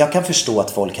jag kan förstå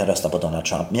att folk kan rösta på Donald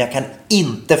Trump, men jag kan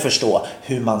inte förstå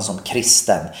hur man som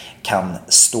kristen kan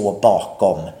stå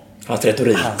bakom hans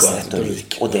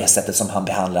retorik och det sättet som han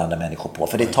behandlar andra människor på.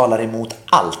 För det talar emot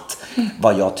allt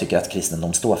vad jag tycker att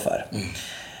kristendom står för.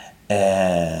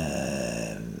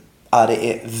 Ja, det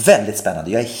är väldigt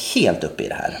spännande. Jag är helt uppe i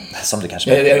det här, som du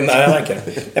kanske jag märker.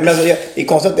 Men alltså, det är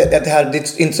konstigt att det här det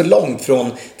är inte så långt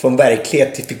från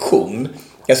verklighet till fiktion.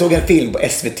 Jag såg en film på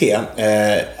SVT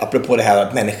apropå det här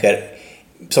att människor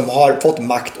som har fått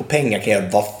makt och pengar kan göra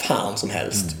vad fan som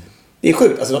helst. Det är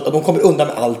sjukt, alltså de kommer undan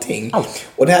med allting. Allt.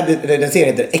 Och det här, den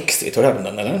serien heter Exit, har du hört om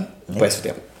den eller? På SVT.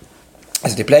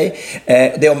 SVT Play.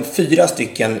 Det är om 4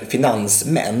 stycken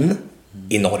finansmän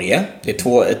i Norge. Det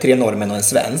är 3 norrmän och en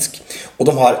svensk. Och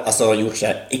de har alltså gjort så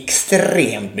här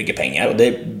extremt mycket pengar. Och det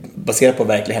är baserat på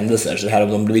verkliga händelser. Så det här har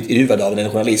de blivit intervjuade av en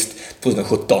journalist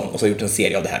 2017 och så har gjort en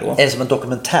serie av det här då. Är det som en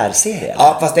dokumentärserie?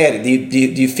 Ja, fast det är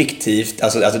ju fiktivt.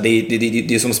 Alltså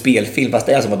det är som spelfilm, fast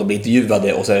det är som att de blir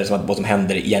intervjuade och så är det som att vad som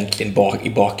händer egentligen i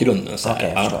bakgrunden. Så här.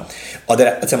 Okay, ja. Och det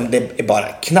är bara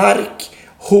knark,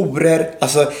 horor.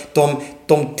 Alltså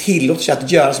de tillåter sig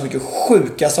att göra så mycket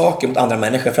sjuka saker mot andra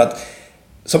människor för att,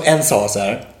 som en sa så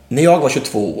här, när jag var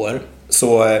 22 år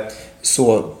så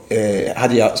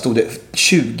stod det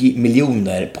 20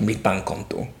 miljoner på mitt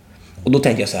bankkonto. Och då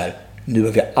tänkte jag så här, nu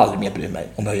har jag aldrig mer bryr mig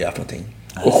om vad jag gör för någonting.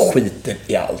 Och skiter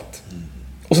i allt.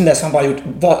 Och sen dess har han bara gjort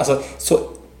så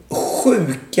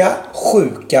sjuka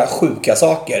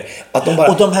saker att de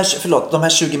bara... Och de här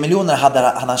 20 miljonerna, hade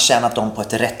han tjänat dem på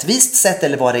ett rättvist sätt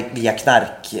eller var det via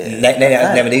knark? Nej,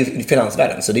 men det är ju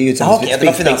finansvärlden, så det är ju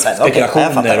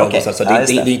spekulationer och så det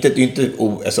är inte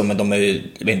som de är,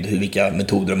 jag vet inte vilka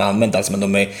metoder de har använt alltså,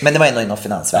 men det var ändå inom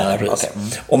finansvärlden. Ja, okay.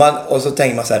 Och så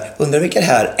tänker man så här, undrar vilka det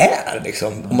här är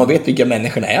liksom, om man vet vilka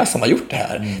människorna är som har gjort det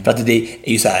här. För att det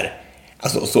är ju så här,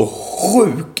 alltså så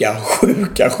sjuka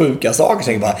saker.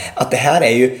 Så jag bara, att det här är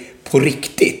ju på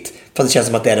riktigt. För det känns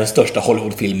som att det är den största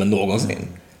Hollywoodfilmen någonsin.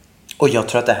 Och jag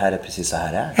tror att det här är precis så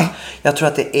här det är. Ja. Jag tror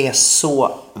att det är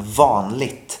så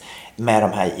vanligt med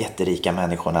de här jätterika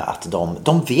människorna att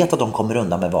de vet att de kommer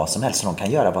undan med vad som helst, så de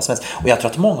kan göra vad som helst. Och jag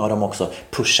tror att många av dem också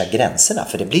pushar gränserna,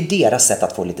 för det blir deras sätt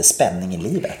att få lite spänning i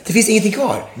livet. Det finns ingenting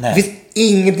kvar. Nej. Det finns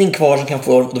ingenting kvar som kan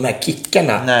få de här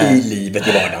kickarna i livet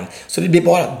i vardagen. Så det blir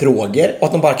bara droger och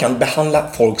att de bara kan behandla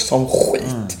folk som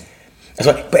skit.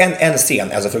 Alltså, på en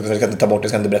scen, alltså för jag ska inte ta bort, jag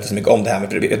ska inte berätta så mycket om det här,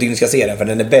 men jag tycker ni ska se den för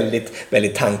den är väldigt,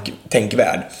 väldigt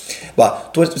tänkvärd.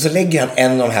 Då så lägger han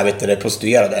en av de här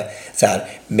prostituerade så här,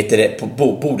 på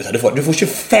bordet. Du får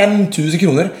 25 000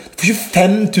 kronor. Du får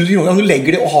 25 000 kronor om du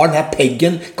lägger det och har den här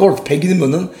golfpeggen i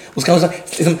munnen. Och ska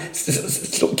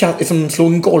slå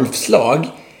en golfslag.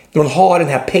 När hon har den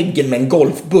här peggen med en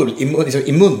golfbull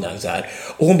i munnen så här.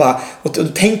 Och hon bara,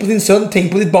 tänk på din son,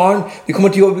 tänk på ditt barn. Du kommer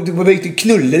att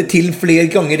knulla det till fler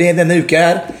gånger det är denna uka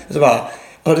här. Så bara,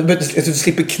 du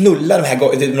slipper knulla de här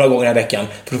några gånger den här veckan.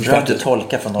 Du får inte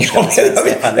tolka från norska.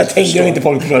 Jag tänker inte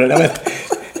folk förstår det.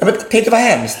 Tänk det var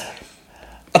hemskt.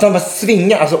 Att han bara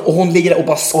svingar alltså, och hon ligger där och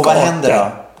bara skakar. Och vad händer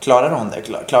då? Klarar hon det?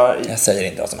 Jag säger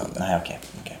inte vad som händer. Nej, okej.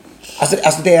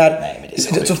 Alltså det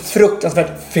är så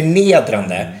fruktansvärt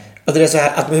förnedrande. Att det är så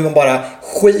här att man bara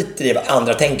skiter i vad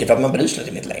andra tänker för att man bryr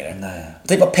sig inte längre.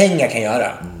 Tänk vad pengar kan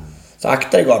göra. Så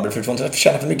akta dig, Gabriel, för du får inte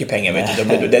tjäna för mycket pengar.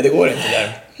 Det går inte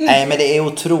där. Nej, men det är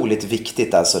otroligt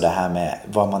viktigt alltså det här med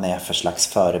vad man är för slags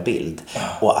förebild.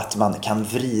 Och att man kan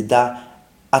vrida...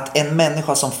 Att en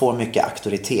människa som får mycket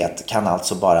auktoritet kan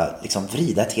alltså bara liksom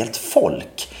vrida ett helt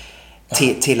folk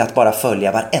till att bara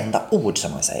följa varenda ord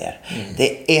som man säger.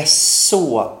 Det är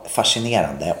så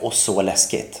fascinerande och så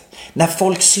läskigt. När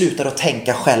folk slutar att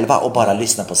tänka själva och bara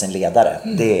lyssna på sin ledare.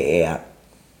 Det är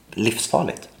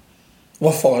livsfarligt.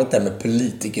 Vad farligt är med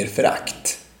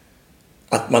politikerförakt?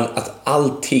 Att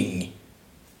allting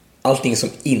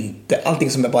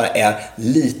som bara är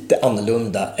lite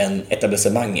annorlunda än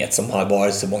etablissemanget som har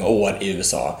varit så många år i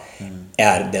USA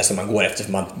är det som man går efter,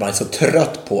 för man är så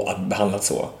trött på att behandlas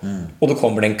så. Och då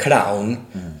kommer det en clown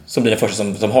som blir den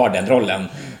första som har den rollen.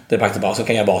 Det är faktiskt bara så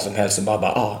kan jag vara som helst och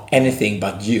bara anything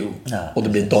but you. Och det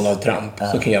blir Donald Trump.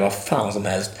 Så kan jag vara fan som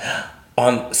helst. Och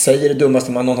han säger det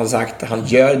dummaste man någonsin har sagt. Han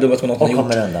gör det dummaste man någonsin har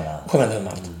gjort. Och kommer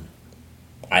undan.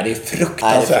 Nej, det är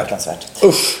fruktansvärt.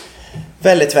 Usch.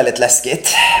 Väldigt, väldigt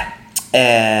läskigt.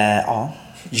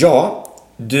 Ja,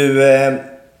 du...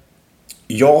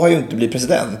 jag har ju inte blivit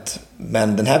president.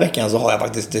 Men den här veckan så har jag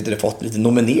faktiskt fått lite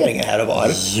nomineringar här och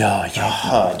var. Ja, jag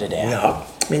hörde det. Ja,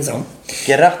 minsann.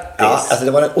 Grattis. Ja, alltså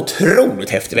det var en otroligt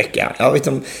häftig vecka. Jag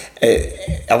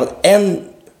har fått en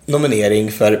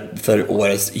nominering för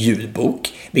årets ljudbok,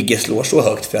 vilket slår så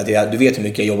högt för att du vet hur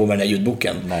mycket jag jobbar med den här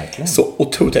ljudboken. Verkligen. Så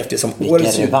otroligt häftigt som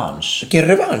Vilken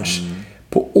revansch.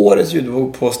 På årets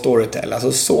ljudbok på Storytel.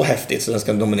 Alltså så häftigt så den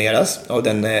ska nomineras och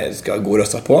den ska gå och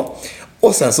rösta på.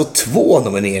 Och sen så 2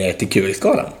 nomineringar till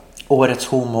QX-galan. Årets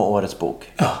homo och årets bok.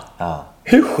 Ja.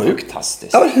 Hur sjukt?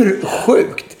 Fantastiskt. Ja, hur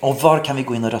sjukt? Och var kan vi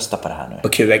gå in och rösta på det här nu? På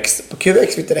QX. På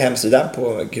QX hittar det hemsidan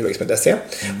på qx.se.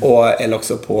 Eller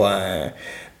också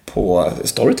på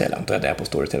Storytel, antar jag det är på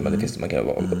Storytel, men det finns man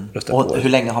kan rösta och på. Hur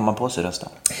länge har man på sig att rösta?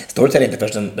 Storytel är inte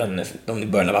först i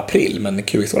början av april, men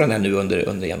QX-valen är nu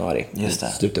under januari. Just det.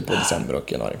 Slutet på december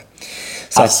och januari.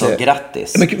 Så alltså,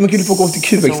 grattis. Men kan du få gå till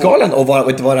QX-galan och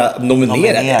inte vara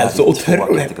nominerad? Alltså,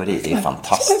 otroligt. Det är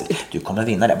fantastiskt. Du kommer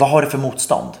vinna det. Vad har du för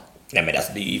motstånd? Nej, men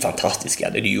alltså, det är ju fantastiska.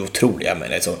 Det är ju otroliga.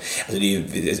 Men alltså, det är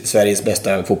ju Sveriges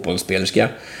bästa fotbollsspelerska.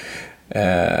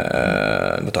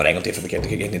 Jag tar det en gång till för jag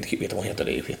inte vet vad hon heter.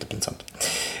 Det är jättepinsamt.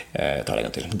 Jag tar det en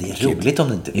gång till. Det är roligt om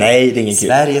du inte vet. Nej, det är ingen kul.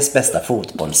 Sveriges bästa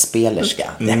fotbollsspelerska.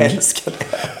 Jag älskar det.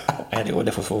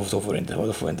 Nej, så får det inte.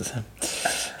 Då får jag inte säga.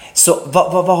 Så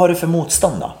vad har du för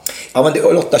motstånd då? Ja, men det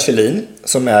är Lotta Kjellin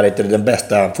som är den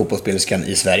bästa fotbollsspelerskan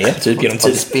i Sverige. Typ genom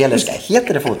fotbollsspelerska.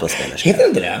 Heter det fotbollsspelerska? Heter det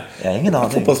inte det? Jag har ingen aning.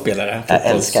 Fotbollsspelare. Jag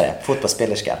älskar det.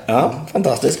 Fotbollsspelerska. Ja,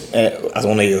 fantastiskt. Alltså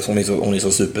hon är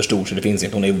så superstor så det finns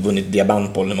inte. Hon har ju vunnit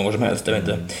diamantboll hur många år som helst. Det är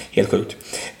inte helt sjukt.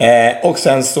 Och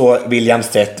sen så William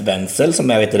Stedt Wenzel som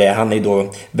jag vet det. Han är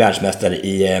då världsmästare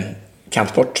i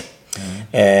kampsport.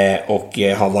 Och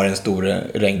har varit en stor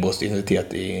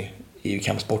regnbågsidentitet i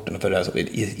kampsporten och för det, alltså,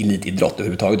 elitidrott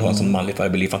överhuvudtaget har en sån manlig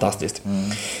förebild, fantastiskt.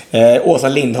 Åsa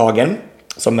Lindhagen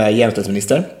som är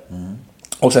jämställdhetsminister.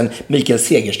 Och sen Mikael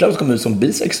Segerström som kom ut som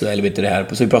bisexuell, vet du det här,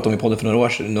 så vi pratade om i podden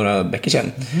för några veckor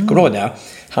sedan. Kommer du ihåg det?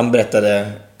 Han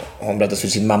berättade för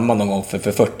sin mamma någon gång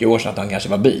för 40 år sedan att han kanske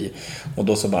var bi. Och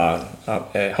då så bara,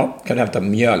 kan du hämta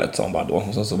mjölet, sa hon bara då.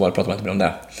 Och så pratade man inte mer om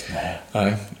det.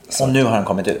 Nej. Och nu har han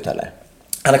kommit ut, eller?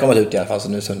 Han har kommit ut i alla fall, så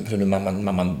nu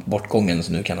mamman bortgången,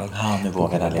 så nu kan han... Ja, nu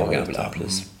vågar han leva ut.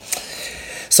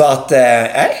 Så att,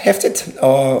 häftigt.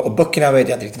 Och böckerna vet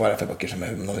jag inte riktigt vad det är för böcker som är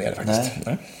nominerade faktiskt.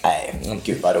 Nej,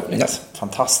 gud vad roligt. Ja.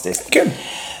 Fantastiskt. Kul.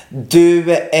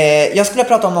 Du, jag skulle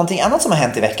prata om någonting annat som har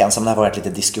hänt i veckan som det har varit lite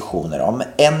diskussioner om.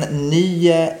 En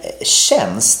ny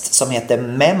tjänst som heter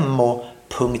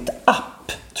memo.app,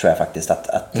 tror jag faktiskt att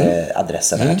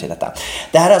adressen är till detta.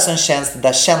 Det här är alltså en tjänst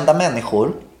där kända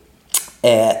människor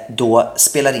då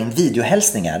spelar in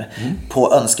videohälsningar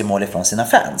på önskemål från sina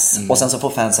fans. Och sen så får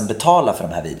fansen betala för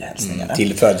de här videohälsningarna.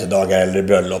 Till födelsedagar eller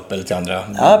bröllop eller till andra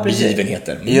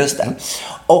begivenheter. Just det.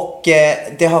 Och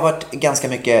det har varit ganska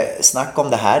mycket snack om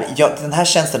det här. Den här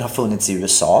tjänsten har funnits i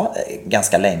USA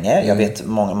ganska länge. Jag vet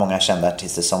många kända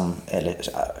artister eller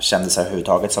kändisar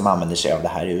överhuvudtaget som använder sig av det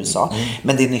här i USA.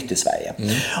 Men det är nytt i Sverige.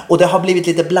 Och det har blivit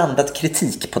lite blandad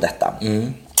kritik på detta.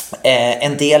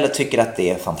 En del tycker att det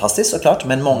är fantastiskt såklart,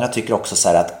 men många tycker också så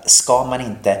här att ska man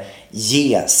inte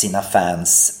ge sina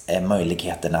fans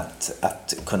möjligheten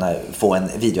att kunna få en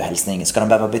videohälsning, ska de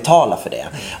behöva betala för det?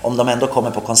 Om de ändå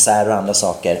kommer på konserter och andra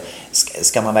saker,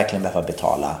 ska man verkligen behöva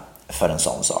betala för en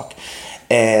sån sak?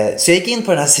 Så jag gick in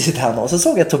på den här sidan och så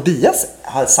såg jag att Tobias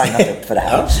har signat upp för det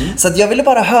här. Så att jag ville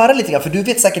bara höra lite grann, för du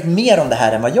vet säkert mer om det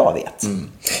här än vad jag vet.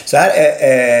 Så här,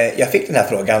 jag fick den här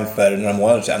frågan för några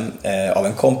månader sedan av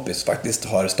en kompis faktiskt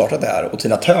har startat det här. Och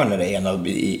Tina Turner är en av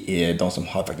de som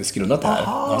har faktiskt grundat det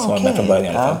här. Som var med från början i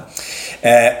alla fall.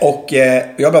 Och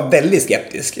jag var väldigt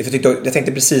skeptisk. Jag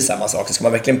tänkte precis samma sak. Så ska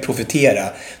man verkligen profitera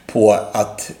på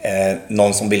att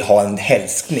någon som vill ha en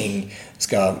hälsning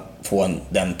ska få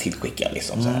den tillskickad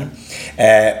liksom, så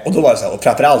här. Och då var det så här, och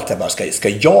framförallt jag bara, ska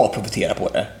jag profitera på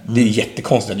det? Det är ju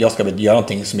jättekonstigt att jag ska göra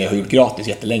någonting som jag har gjort gratis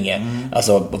jättelänge.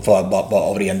 Alltså bara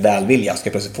av ren välvilja ska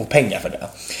jag plötsligt få pengar för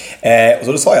det. Och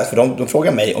så då sa jag, för de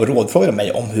frågade mig och rådfrågade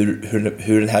mig om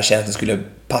hur den här tjänsten skulle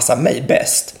passa mig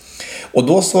bäst. Och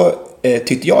då så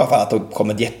tyckte jag i alla fall att det kom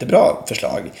ett jättebra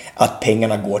förslag, att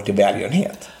pengarna går till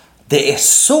välgörenhet. Det är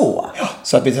så? Ja,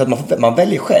 så att man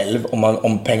väljer själv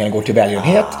om pengarna går till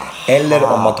välgörenhet eller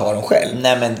om man tar dem själv.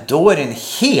 Nej, men då är det en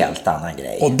helt annan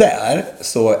grej. Och där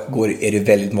så är det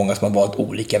väldigt många som har valt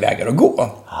olika vägar att gå.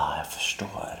 Jag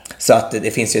förstår. Så att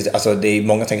det finns ju, alltså det är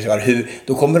många som tänker så här,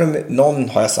 då kommer någon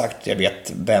har jag sagt, jag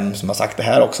vet vem som har sagt det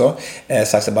här också,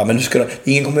 sagt så bara, men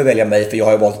ingen kommer välja mig för jag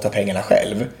har ju valt att ta pengarna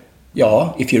själv.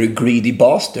 Ja, if you're a greedy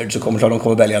bastard så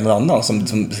kommer välja någon annan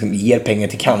som ger pengar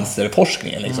till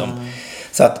cancerforskningen liksom.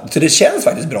 Så det känns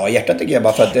faktiskt bra i hjärtat tycker jag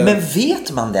bara för att Men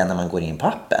vet man det när man går in på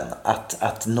appen?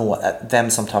 Att nå vem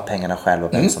som tar pengarna själv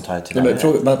och vem som tar det till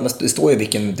det står ju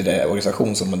vilken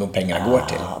organisation som de pengarna går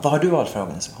till. Vad har du valt för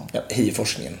organisation? Ja,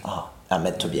 HIV-forskningen. Ja,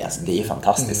 men Tobias, det är ju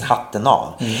fantastiskt. Hatten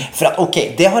av. För att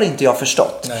okej, det har inte jag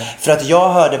förstått. Nej. För att jag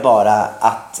hörde bara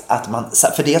att man,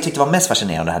 för det jag tyckte var mest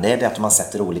fascinerande här, det är att man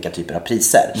sätter olika typer av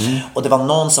priser. Och det var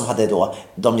någon som hade då,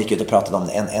 de gick ut och pratade om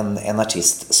en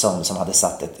artist som hade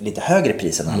satt ett lite högre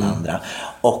pris än alla andra.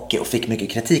 Och fick mycket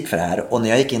kritik för det här. Och när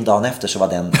jag gick in dagen efter så var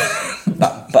den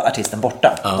artisten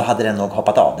borta. Då hade den nog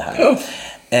hoppat av det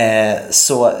här.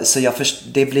 Så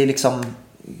det blir liksom...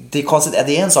 Det är konstigt,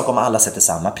 det är en sak om alla sätter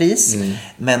samma pris,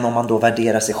 men om man då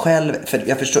värderar sig själv, för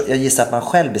jag gissar att man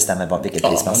själv bestämmer vilket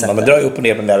pris man sätter. Man drar upp och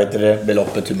ner på det där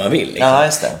beloppet hur man vill. Liksom. Ja,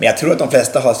 just det. Men jag tror att de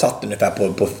flesta har satt ungefär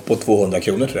på 200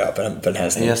 kronor tror jag, för en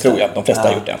hälsning. Tror jag. De flesta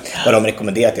har gjort det. Vad de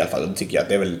rekommenderat i alla fall, då tycker jag att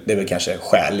det är väl kanske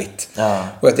skäligt. Ja.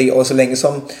 Och så länge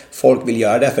som folk vill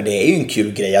göra det, för det är ju en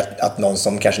kul grej att någon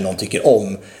som kanske någon tycker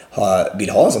om vill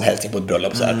ha en sån hälsning på ett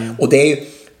bröllop så här. Och det är ju,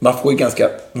 man får ju ganska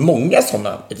många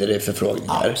sådana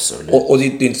förfrågningar. Absolut. Och det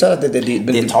är inte så att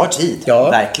det tar tid,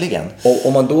 verkligen. Och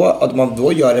om man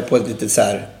då gör det på ett lite så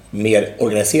här mer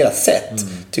organiserat sätt,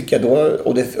 tycker jag då,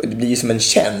 och det blir ju som en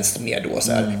tjänst mer då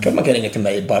så här. Man kan ringa till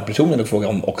mig bara personen och fråga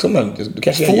om också, men du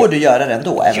kanske får du göra det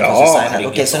ändå även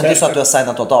okej, så det är inte så att du har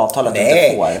signat något avtal att du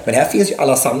inte får. Men här finns ju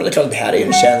alla samlade, klart det här är ju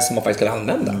en tjänst som man faktiskt kan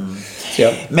använda.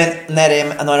 Men när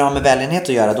det har med välgörenhet att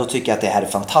göra, då tycker jag att det här är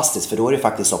fantastiskt, för då är det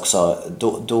faktiskt också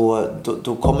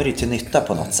då kommer det till nytta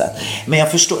på något sätt. Men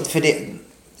jag förstår, för det,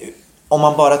 om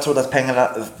man bara trodde att pengarna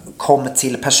kom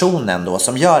till personen då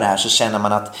som gör det här, så känner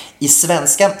man att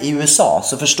i USA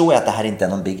så förstår jag att det här inte är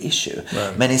någon big issue. Nej.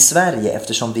 Men i Sverige,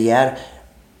 eftersom vi är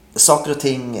saker och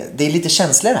ting, det är lite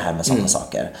känsligare här med sådana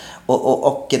saker.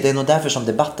 Och det är nog därför som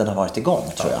debatten har varit igång,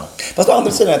 tror jag. Fast å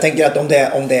andra sidan, jag tänker att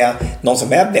om det är någon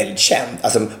som är väldigt känd,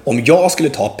 alltså om jag skulle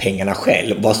ta pengarna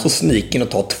själv, var så sniken och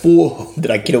ta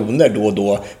 200 kronor då och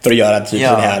då för att göra typ det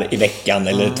här i veckan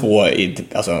eller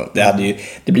alltså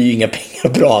det blir ju inga pengar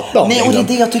att prata om. Nej, och det är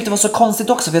det jag tyckte var så konstigt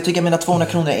också, för jag tycker att 200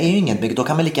 kronor är ju inget byggt, då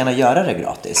kan man lika gärna göra det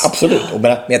gratis. Absolut,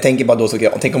 men jag tänker bara då,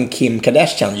 tänk om Kim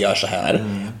Kardashian gör så här,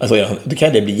 alltså, då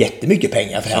kan det bli jättemycket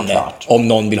pengar för henne om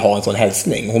någon vill ha en sån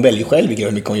hälsning. Hon väljer själv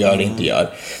hur mycket hon gör eller inte gör.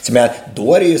 Så men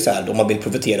då är det ju så här, om man vill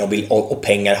profitera och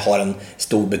pengar har en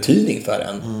stor betydning för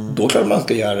en, då klart man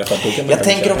ska göra det, för att då kan man. Jag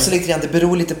tänker också lite grann, det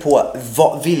beror lite på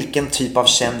vilken typ av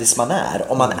kändis man är.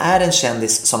 Om man är en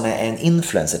kändis som är en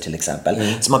influencer till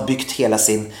exempel, som har byggt hela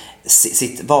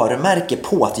sitt varumärke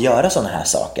på att göra sådana här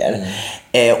saker,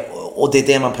 och det är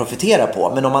det man profiterar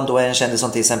på. Men om man då är en kändis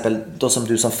som till exempel då som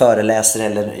du som föreläser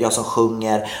eller jag som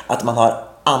sjunger, att man har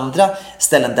andra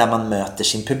ställen där man möter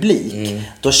sin publik,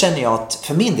 då känner jag att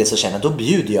för min del då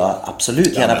bjuder jag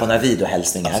absolut gärna på några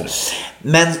videohälsningar. Absolut.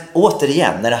 Men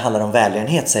återigen, när det handlar om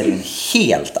välgörenhet så är det en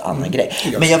helt annan grej.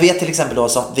 Men jag vet till exempel då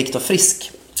som Viktor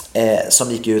Frisk,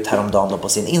 som gick ut häromdagen då på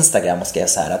sin Instagram och skrev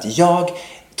så här att jag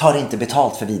tar inte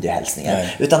betalt för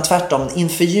videohälsningar, utan tvärtom,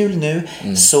 inför jul nu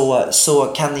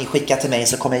så kan ni skicka till mig,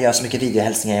 så kommer jag göra så mycket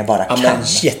videohälsningar jag bara kan. Men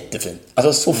jättefint,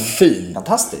 alltså så fin.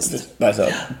 Fantastiskt. Alltså,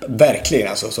 verkligen,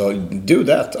 alltså, så do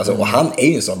that. Alltså, och han är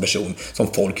ju en sån person som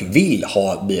folk vill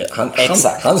ha.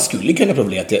 Han skulle kunna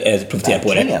profitera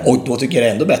på det, och då tycker jag det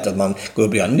är ändå bättre att man går upp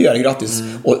och gör det gratis.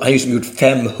 Och han har ju som gjort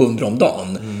 500 om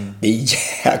dagen. Det är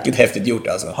jäkligt häftigt gjort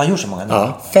alltså. Han gjort så många nu?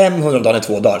 Ja, 500 om dagen i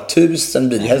 2 dagar, 1000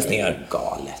 videohälsningar.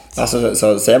 Galet. Alltså,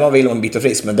 så säger man vill om Viktor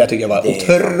Frisk, men det tycker jag var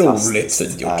otroligt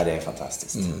fint gjort. Ja, det är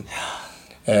fantastiskt.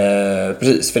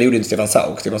 Precis, för det gjorde inte Stefan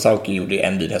Sauk. Stefan Sauk gjorde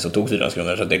en video så tog 400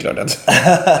 kronor, så det är klart att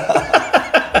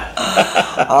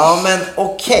Ja, men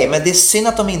okej. Men det är synd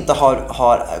att de inte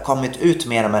har kommit ut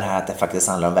mer med det här att det faktiskt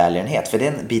handlar om välgörenhet. För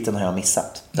den biten har jag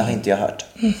missat. Det har inte jag hört.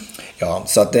 Ja,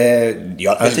 så att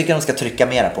jag tycker de ska trycka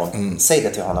mer på. Säg det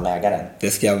till honom, ägaren.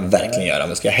 Det ska jag verkligen göra.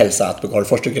 Men ska jag hälsa att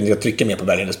Karlfors tycker att jag trycka mer på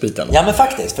välgörenhetsbiten. Ja, men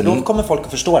faktiskt. För då kommer folk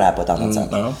att förstå det här på ett annat sätt.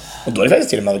 Ja. Och då är det faktiskt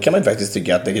till och med, då kan man ju faktiskt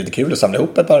tycka att det är lite kul att samla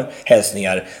ihop ett par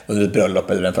hälsningar under ett bröllop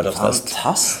eller en födelsedagsfest.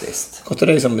 Fantastiskt. Kostar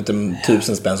det liksom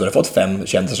 1000 spänn, så har du fått 5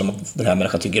 kändisar som den här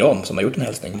människan tycker om, som har gjort en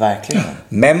hälsning. Verkligen.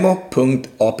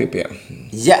 Memo.app.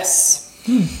 Yes.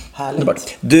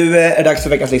 Härligt. Du, är det dags för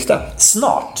veckans lista?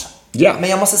 Snart. Ja. Men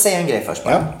jag måste säga en grej först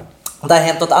bara. Ja. Det har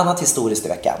hänt något annat historiskt i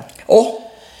veckan.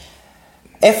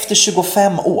 Efter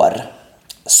 25 år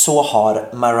så har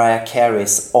Mariah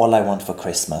Careys All I Want for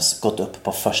Christmas gått upp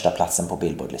på första platsen på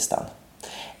Billboard-listan.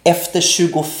 Efter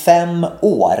 25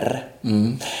 år.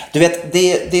 Du vet,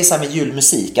 det är så här med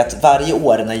julmusik, att varje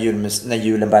år när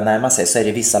julen börjar närma sig så är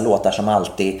det vissa låtar som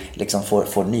alltid liksom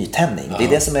får nytändning. Det är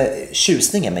det som är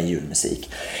tjusningen med julmusik.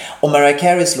 Och Mariah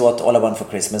Careys låt All I Want for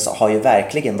Christmas har ju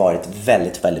verkligen varit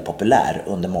väldigt, väldigt populär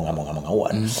under många, många, många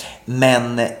år.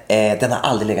 Men den har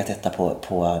aldrig legat etta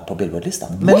på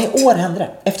Billboard-listan. Men i år hände det.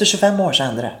 Efter 25 år så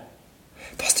hände det.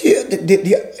 Fast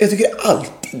jag tycker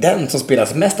alltid den som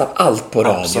spelas mest av allt på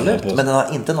radio. Absolut, men den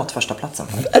har inte nått första platsen.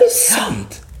 Är det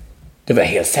sant? Det var jag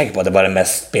helt säker på att det var den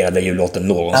mest spelade jullåten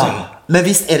någonsin. Ja, men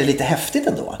visst är det lite häftigt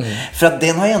ändå. För att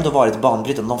den har ju ändå varit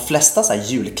banbrytande. De flesta så här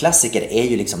julklassiker är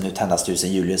ju liksom Nu tändas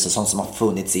tusen julljus och sånt som har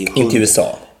funnits i... Inte i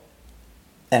USA.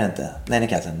 Är det inte? Nej, det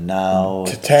kan jag säga. Now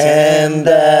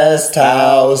tändas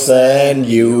tusen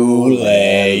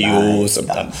julljus.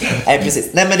 Nej, precis.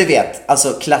 Nej, men du vet,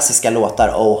 alltså klassiska låtar,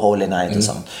 Oh Holy Night och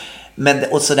sånt. Men,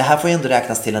 och så det här får ju ändå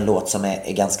räknas till en låt som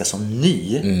är ganska så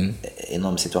ny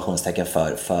inom situationstecken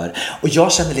för. Och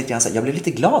jag känner lite grann så här, jag blev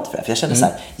lite glad för det. För jag känner så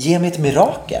här, ge mig ett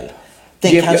mirakel.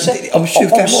 Den kanske, om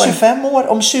 25 år,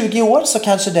 om 20 år så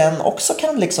kanske den också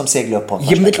kan liksom segla upp på en.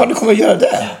 Ja, men det är klart du kommer att göra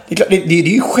det. Det är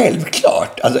ju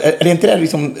självklart. Alltså, är det inte det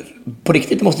liksom på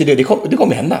riktigt måste det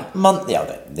kommer hända.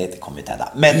 Det kommer inte hända.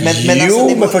 Men jo,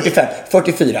 alltså, men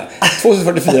 44.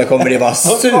 2044 kommer det vara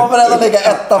super. Då kommer den att lägga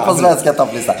ettan på svenska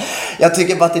topplistan. Jag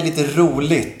tycker bara att det är lite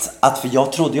roligt för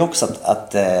jag trodde ju också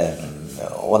att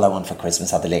All I Want for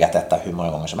Christmas hade legat etta hur många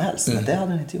gånger som helst. Men det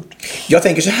hade den inte gjort. Jag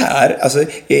tänker så här, alltså,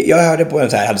 jag hörde på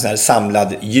hade en sån här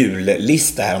samlad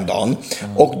jullista häromdagen.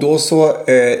 Och då så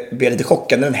blev jag lite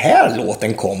chockad när den här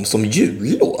låten kom som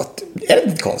jullåt. Är det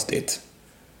inte konstigt?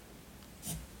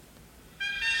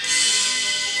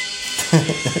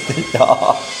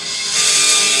 Ja.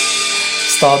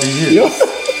 Stadig ljus. Ja.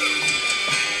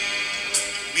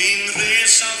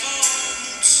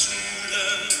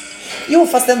 Jo,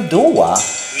 fast ändå.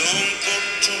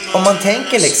 Om man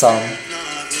tänker liksom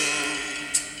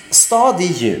stad i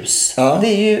ljus. Ja. Det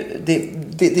är ju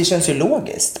det känns ju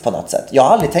logiskt på något sätt. Jag har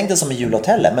aldrig tänkt det som en jullåt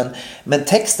heller, men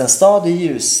texten stad i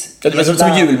ljus. Det var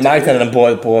som julmarknaden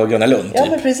på Gröna Lund. Ja,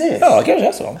 men precis. Ja, kanske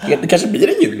är så. Det kanske blir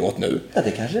en jullåt nu. Ja,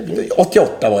 det kanske blir.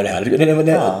 88 var det här.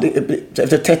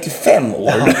 Efter 35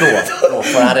 år. Ja, då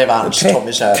får han revansch,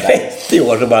 Tommy Körberg. 30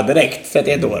 år så bara direkt.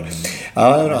 31 år.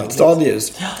 Ja, det är bra. Stad i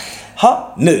ljus.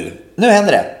 Ha. Nu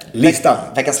händer det. Listan.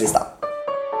 Veckans lista.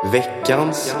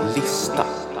 Veckans lista.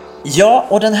 Ja,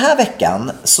 och den här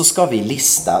veckan så ska vi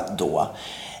lista då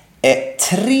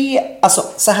alltså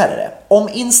så här är det. Om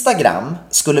Instagram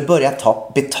skulle börja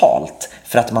ta betalt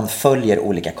för att man följer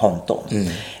olika konton.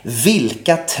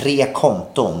 Vilka 3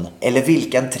 konton eller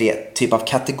vilka 3 typ av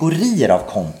kategorier av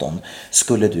konton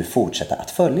skulle du fortsätta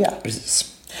att följa? Precis.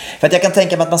 För att jag kan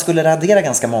tänka mig att man skulle radera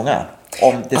ganska många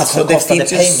om det alltså, kostade det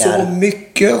finns pengar. Ju så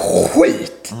mycket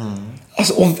skit.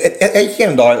 Alltså, jag gick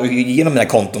genom mina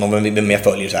konton och vem jag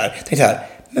följer så här. Tänkte så här,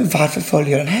 men varför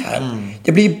följer jag den här?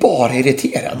 Jag blir bara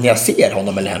irriterad när jag ser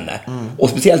honom eller henne. Och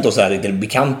speciellt då så här det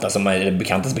bekanta som är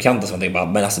bekantas bekanta som tänker bara,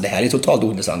 men alltså det här är totalt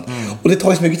ointressant. Och det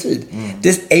tar ju så mycket tid.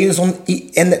 Det är ju en sån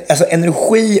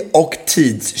energi och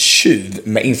tidstjuv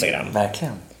med Instagram.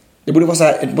 Verkligen. Det borde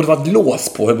vara ett lås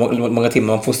på hur många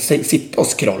timmar man får sitta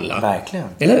och scrolla. Verkligen.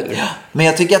 Eller hur? Ja. Men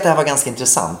jag tycker att det här var ganska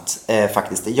intressant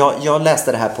faktiskt. Jag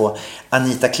läste det här på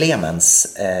Anita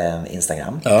Clemens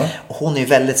Instagram. Ja. Och hon är ju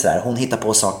väldigt sådär, hon hittar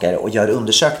på saker och gör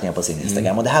undersökningar på sin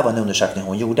Instagram. Och det här var en undersökning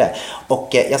hon gjorde.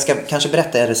 Och jag ska kanske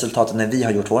berätta resultatet när vi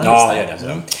har gjort vår lista. Ja,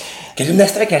 det. Kanske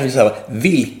nästa vecka kanske vi säga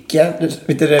vilka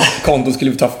konton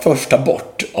skulle vi ta första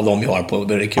bort av de vi har på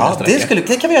det det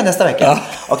kan vi göra nästa vecka. Ja.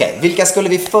 Okej, vilka skulle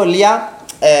vi följa?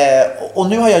 Och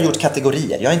nu har jag gjort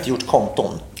kategorier. Jag har inte gjort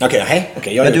konton. Okej.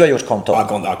 Men du har gjort konton.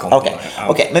 Ja, konton.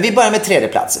 Okej, men vi börjar med 3:e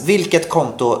plats. Vilket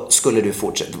konto skulle du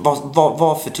fortsätta?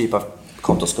 Vad för typ av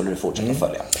konto skulle du fortsätta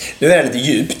följa? Nu är det lite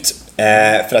djupt.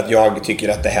 För att jag tycker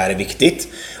att det här är viktigt.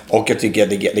 Och jag tycker att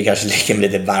det kanske ligger mig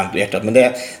lite varmt i hjärtat. Men det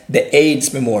är The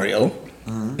AIDS Memorial.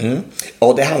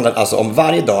 Och det handlar alltså om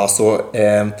varje dag så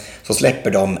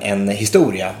släpper de en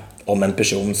historia om en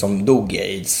person som dog i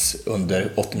AIDS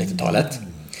under 80-90-talet.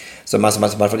 Så man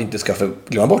inte ska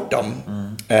glömma bort dem.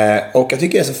 Och jag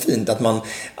tycker det är så fint att man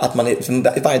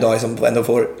varje dag liksom ändå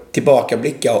får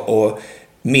tillbakablicka och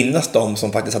minnas dem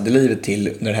som faktiskt hade livet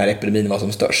till när den här epidemin var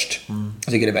som störst.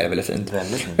 Jag tycker det är väldigt, väldigt fint.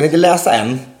 Jag tänkte läsa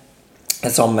en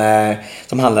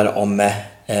som handlar om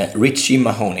Richie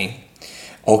Mahoney.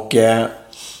 Och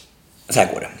så här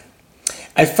går det.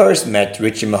 I first met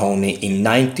Richie Mahoney in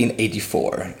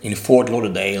 1984 in Fort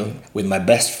Lauderdale with my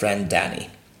best friend Danny.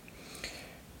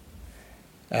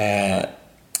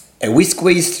 We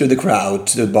squeezed through the crowd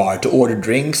to the bar to order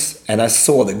drinks, and I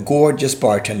saw the gorgeous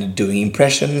bartender doing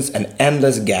impressions and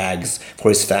endless gags for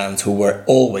his fans who were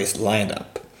always lined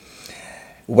up.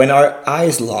 When our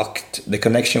eyes locked, the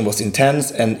connection was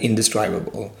intense and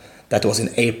indescribable. That was in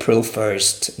April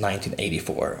 1st,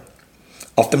 1984.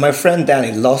 After my friend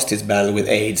Danny lost his battle with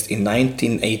AIDS in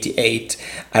 1988,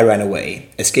 I ran away,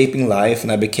 escaping life,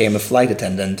 and I became a flight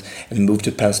attendant and moved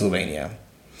to Pennsylvania.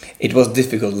 It was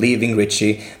difficult leaving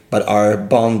Richie, but our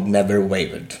bond never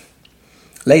wavered.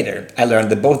 Later, I learned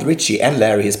that both Richie and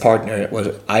Larry, his partner,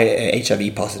 were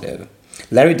HIV positive.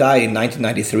 Larry died in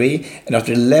 1993, and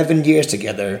after 11 years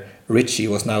together, Richie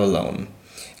was now alone.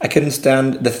 I couldn't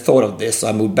stand the thought of this, so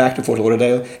I moved back to Fort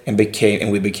Lauderdale and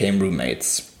we became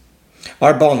roommates.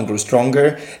 Our bond grew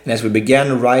stronger, and as we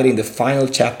began writing the final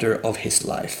chapter of his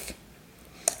life.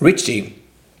 Richie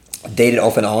dated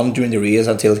off and on during the years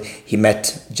until he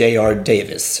met J.R.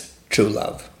 Davis, true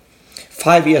love.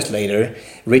 5 years later,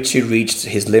 Richie reached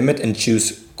his limit and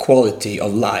chose quality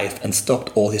of life and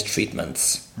stopped all his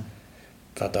treatments.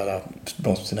 För att alla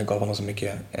bromsmediciner gav honom så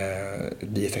mycket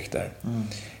bieffekter.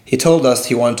 He told us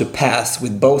he wanted to pass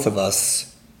with both of us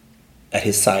at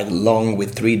his side along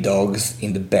with 3 dogs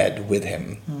in the bed with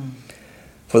him.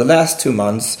 For the last 2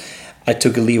 months, I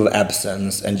took a leave of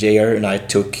absence and JR and I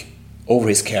took over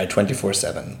his care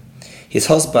 24/7. His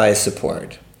hospice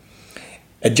support.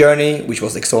 A journey which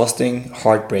was exhausting,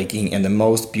 heartbreaking, and the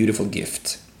most beautiful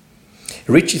gift.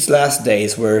 Richie's last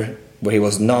days were where he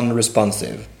was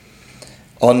non-responsive.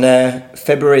 On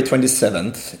February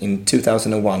 27th in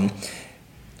 2001,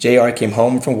 JR came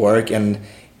home from work and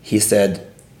he said,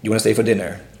 "You want to stay for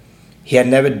dinner?" We had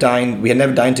never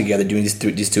dined together during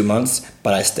these 2 months,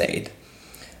 but I stayed.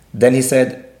 Then he said,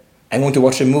 "I'm going to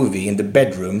watch a movie in the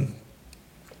bedroom.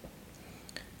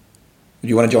 Do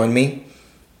you want to join me?"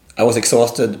 I was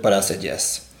exhausted, but I said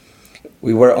yes.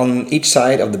 We were on each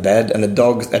side of the bed and the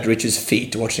dogs at Richie's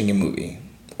feet watching a movie.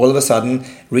 All of a sudden,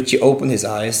 Richie opened his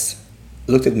eyes,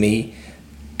 looked at me,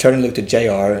 turned and looked at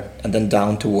JR, and then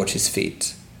down towards his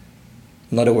feet.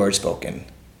 Not a word spoken.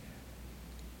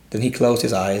 Then he closed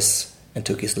his eyes and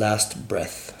took his last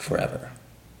breath forever.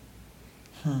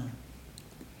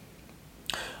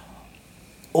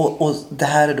 Och det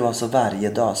här är då alltså varje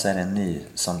dag så är det en ny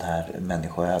sån här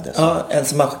människoöde? Ja, en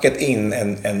som har skickat in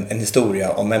en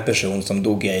historia om en person som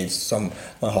dog i AIDS som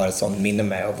man har ett sånt minne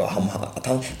med av att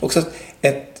han också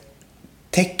ett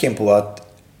tecken på att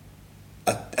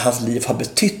hans liv har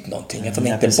betytt någonting, att han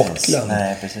inte är bortglömd.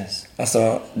 Nej, precis.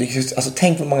 Alltså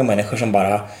tänk på många människor som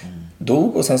bara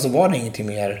dog och sen så var det ingenting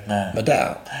mer med det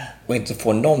och inte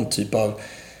får någon typ av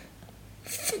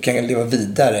kan leva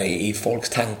vidare i folks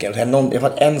tankar. Det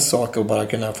var en sak att bara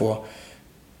kunna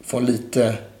få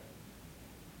lite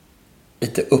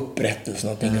upprättelse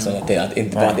någonting sånt att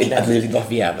inte bara att livet var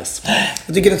förgäves.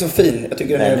 Jag tycker den är så fin. Jag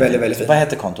tycker den är väldigt, väldigt fin. Vad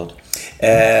heter kontot?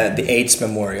 The AIDS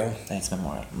Memorial. AIDS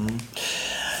Memorial.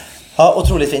 Ja,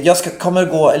 otroligt fint. Jag kommer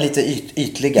gå lite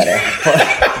ytligare.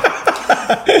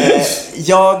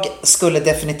 Jag skulle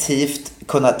definitivt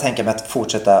kunna tänka mig att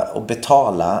fortsätta att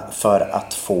betala för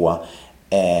att få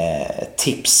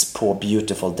tips på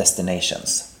Beautiful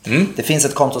Destinations. Det finns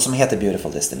ett konto som heter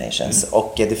Beautiful Destinations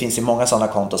och det finns ju många sådana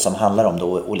konton som handlar om då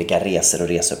olika resor och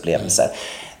reseupplevelser.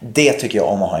 Det tycker jag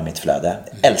om att ha i mitt flöde.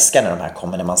 Älskar när de här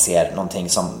kommer, när man ser någonting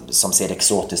som ser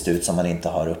exotiskt ut som man inte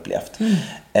har upplevt.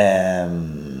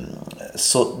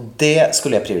 Så det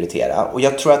skulle jag prioritera. Och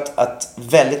jag tror att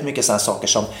väldigt mycket sådana saker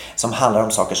som handlar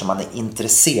om saker som man är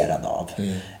intresserad av.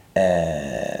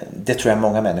 Det tror jag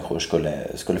många människor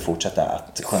skulle fortsätta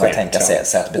att kunna tänka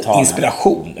sig att betala.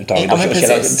 Inspiration utav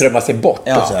att drömma sig bort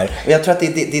och så här. Och jag tror att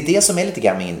det är det som är lite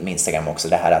grann med Instagram också,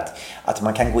 det här att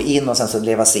man kan gå in och sen så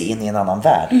leva sig in i en annan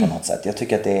värld på något sätt. Jag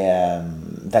tycker att det är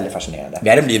väldigt fascinerande.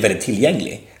 Världen blir väldigt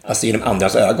tillgänglig. Alltså genom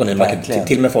andras ögon.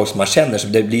 Till och med folk som man känner. Så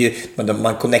det blir,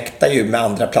 man connectar ju med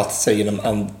andra platser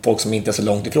genom folk som inte är så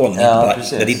långt ifrån. Det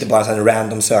är inte bara en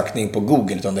random sökning på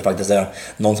Google, utan det faktiskt är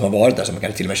någon som har varit där som man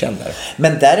kanske till och med känner.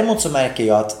 Men däremot så märker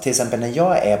jag att till exempel när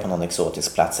jag är på någon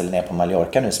exotisk plats eller när jag är på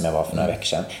Mallorca nu som jag var för några veckor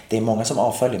sedan, det är många som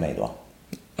avföljer mig då.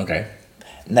 Okej.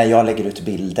 När jag lägger ut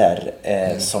bilder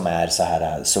som är så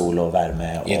här sol och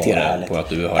värme och irriterar på att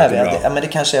du har det bra. Ja, men det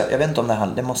kanske, jag vet inte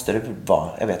om det måste det vara,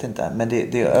 jag vet inte, men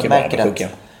jag märker att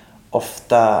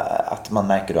ofta att man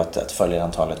märker då att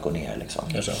följarantalet går ner liksom.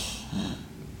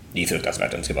 Det är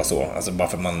fruktansvärt om det ska vara så, alltså bara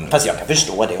för man... Fast jag kan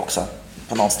förstå det också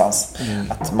på någonstans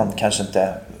att man kanske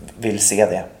inte vill se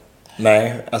det.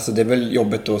 Nej, alltså det är väl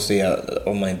jobbigt att se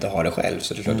om man inte har det själv.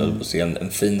 Så det är klart att se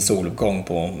en fin soluppgång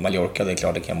på Mallorca, det är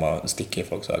klart det kan vara sticka i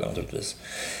folks ögon naturligtvis.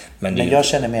 Men jag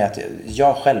känner mig att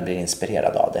jag själv blir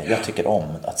inspirerad av det. Jag tycker om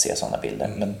att se sådana bilder,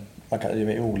 men man kan,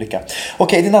 det är olika.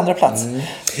 Okej, din andra plats.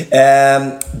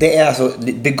 Det är alltså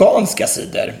veganska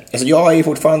sidor. Alltså jag är ju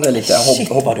fortfarande lite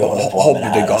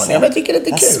hobbyvegan. Jag tycker det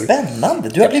är kul. Spännande.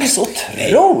 Du har blivit så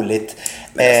otroligt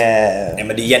nej,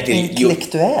 men det är egentligen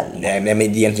intellektuell. Nej, men det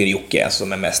är egentligen Jocke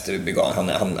som är mest vegan.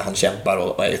 Han kämpar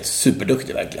och är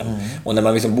superduktig verkligen. Och när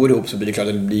man liksom bor ihop så blir det klart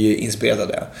att man blir inspirerad av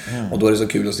det. Och då är det så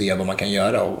kul att se vad man kan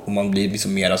göra och man blir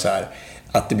liksom mer så här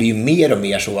att det blir ju mer och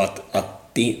mer så att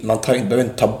man behöver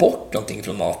inte ta bort någonting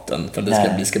från maten för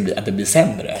att det blir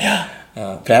sämre.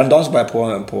 För häromdagen så var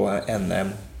jag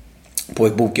på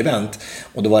ett bokevent,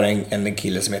 och då var det en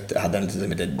kille som hade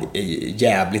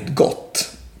jävligt gott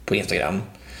på Instagram.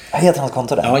 Heter hans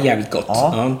konto där? Ja, jävligt gott.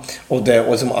 Ja. Och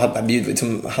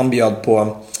han bjöd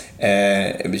på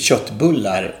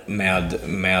köttbullar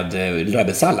med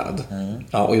rödbetssallad.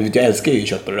 Ja, och jag älskar ju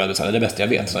köttbullar och rödbetssallad, det är det bästa jag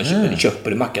vet.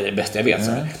 Köttbullemacka är det bästa jag vet.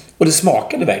 Och det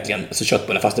smakade verkligen så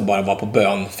köttbullar, fast det bara var på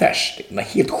bönfärs. Det var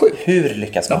helt sjukt. Hur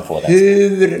lyckas man få det?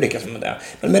 Hur lyckas man med det?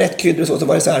 Men med rätt kryddor så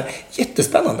var det så här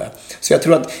jättespännande. Så jag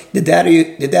tror att det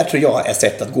där tror jag är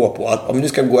sätt att gå på. Att om vi nu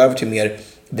ska gå över till mer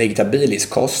vegetabilisk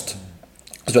kost,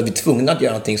 så att vi är tvungna att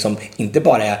göra någonting som inte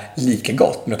bara är lika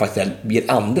gott, men faktiskt ger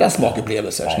andra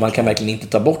smakupplevelser. Så man kan verkligen inte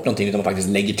ta bort någonting, utan man faktiskt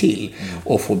lägger till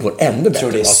och får ännu bättre. Jag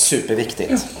tror det är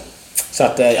superviktigt. Så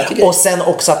att, jag tycker... Och sen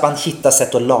också att man hittar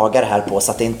sätt att laga det här på,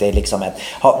 så att det inte är liksom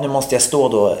nu måste jag stå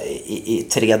då i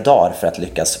 3 dagar för att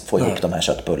lyckas få ihop de här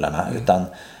köttbullarna, utan...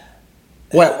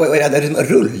 Och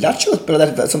rullat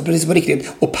köttbullar som precis på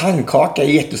riktigt. Och pannkaka är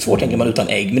jättesvårt, tänker man, utan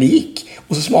ägg. Men det gick.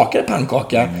 Och så smakade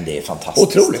pannkaka. Det är fantastiskt.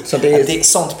 Otroligt. Så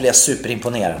sånt blir jag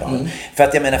superimponerad av. För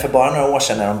att jag menar, för bara några år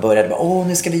sedan när de började,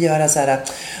 nu ska vi göra så här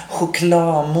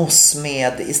chokladmousse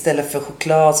med, istället för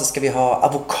choklad så ska vi ha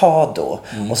avokado.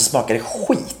 Och så smakar det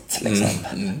skit liksom.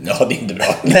 Ja, det är inte bra.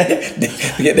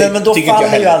 Nej, men då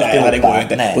faller ju alltid. Det går ju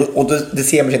inte. Och det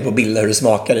ser man inte på bilder hur det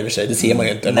smakar i och för sig. Det ser man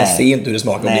ju inte. Man ser inte hur det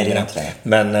smakar på bilderna.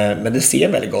 Men det ser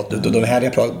väldigt gott ut. Och de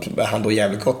här han då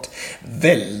jävligt gott.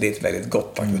 Väldigt, väldigt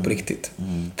gott faktiskt på riktigt.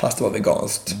 Fast det var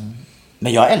veganskt.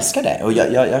 Men jag älskar det. Och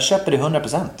jag köper det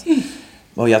 100%.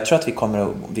 Och jag tror att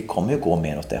vi kommer att gå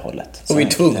mer åt det hållet. Och vi är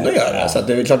tvungna att göra det. Så att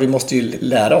det är klart, vi måste ju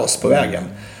lära oss på vägen.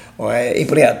 Och jag är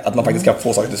imponerad att man faktiskt kan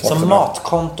få saker till smak. Som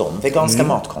matkonton, veganska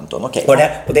matkonton. Okay.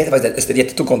 Och det är faktiskt ett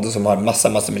jättestort konto som har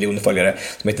massa miljoner följare,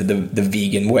 som heter The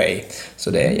Vegan Way. Så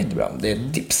det är jättebra. Det är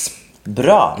ett tips.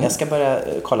 Bra, jag ska börja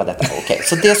kolla detta. Okej,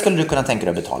 så det skulle du kunna tänka dig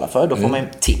att betala för. Då får man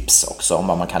tips också om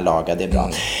vad man kan laga, det är bra.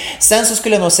 Sen så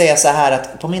skulle jag nog säga så här,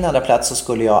 att på min andra plats så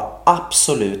skulle jag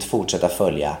absolut fortsätta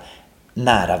följa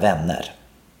nära vänner.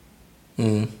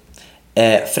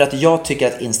 För att jag tycker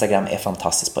att Instagram är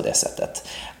fantastiskt på det sättet.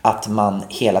 Att man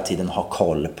hela tiden har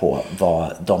koll på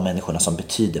vad de människorna som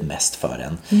betyder mest för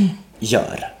en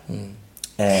gör.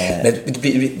 Men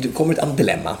du kommer ett annat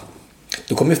dilemma.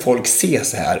 Då kommer folk se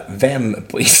så här, vem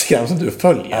på Instagram som du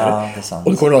följer. Ja, det är sant.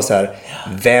 Och då kommer det vara så här,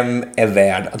 vem är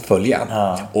värd att följa?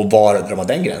 Och var drar man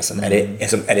den gränsen?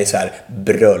 Är det så här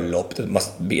bröllop,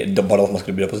 bara att man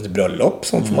skulle bjuda på sitt bröllop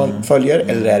som man följer?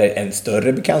 Eller är det en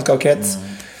större bekantskapskrets?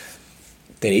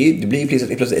 Det blir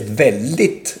plötsligt ett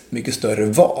väldigt mycket större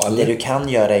val. Det du kan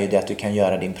göra är ju det att du kan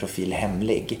göra din profil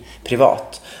hemlig,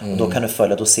 privat. Och då kan du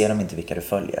följa, då ser de inte vilka du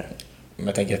följer. Men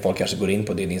jag tänker att folk kanske går in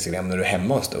på din Instagram när du är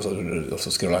hemma och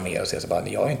så scrollar ner och ser så bara,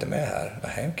 jag är inte med här.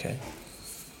 Nej, okej.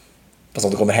 Fast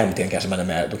om du kommer hem till en kanske man är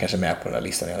med, då kanske är med på den här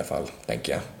listan i alla fall,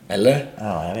 tänker jag. Eller?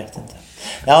 Ja, jag vet inte.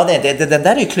 Ja, det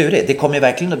där är ju klurigt.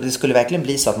 Det skulle verkligen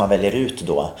bli så att man väljer ut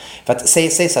då. För att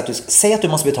säg att du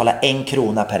måste betala 1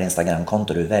 krona per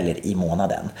Instagram-konto du väljer i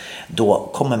månaden. Då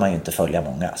kommer man ju inte följa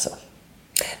många alltså.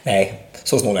 Nej,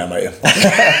 så snål är man ju.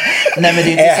 Nej, men det är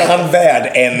inte är han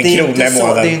värd 1 krona i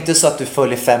månaden? Det är inte så att du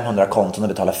följer 500 konton och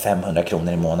betalar 500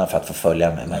 kronor i månaden för att få följa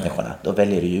med människorna. Då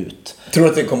väljer du ju ut. Tror du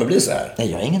att det kommer bli så här?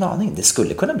 Nej, jag har ingen aning. Det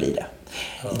skulle kunna bli det.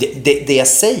 Det jag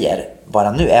säger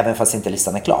bara nu, även fast inte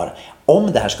listan är klar.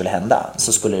 Om det här skulle hända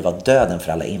så skulle det vara döden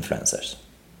för alla influencers.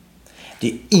 Det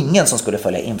är ju ingen som skulle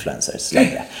följa influencers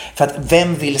längre. För att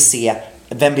vem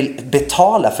vill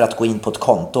betala för att gå in på ett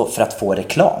konto för att få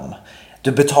reklam?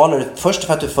 Du betalar först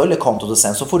för att du följer kontot och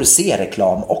sen så får du se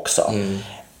reklam också.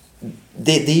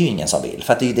 Det är ju ingen som vill.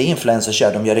 För att det är det influencers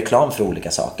gör. De gör reklam för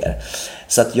olika saker.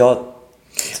 Så att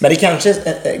Men det kanske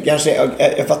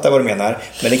jag fattar vad du menar.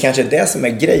 Men det kanske är det som är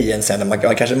grejen sen. Man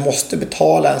kanske måste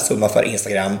betala en summa för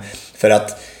Instagram. För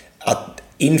att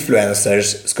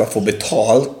influencers ska få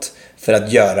betalt för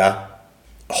att göra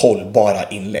hållbara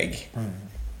inlägg.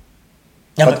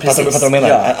 Ja, men precis. Fattar du vad jag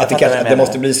menar? Ja, det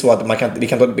måste bli så att vi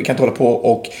kan inte hålla på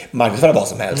och marknadsföra vad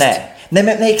som helst.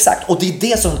 Nej, exakt. Och det är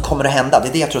det som kommer att hända. Det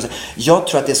är det jag tror. Jag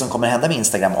tror att det som kommer att hända med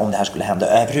Instagram, om det här skulle hända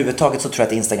överhuvudtaget, så tror jag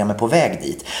att Instagram är på väg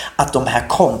dit. Att de här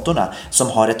kontorna som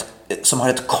har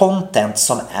ett content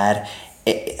som är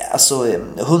alltså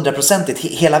 100%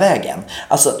 hela vägen.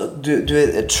 Alltså du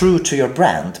är true to your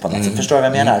brand på något sätt. Förstår du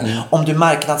vad jag menar? Om du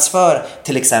marknadsför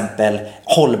till exempel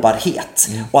hållbarhet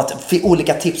och att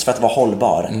olika tips för att vara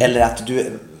hållbar, eller att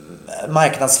du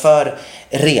marknadsför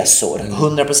resor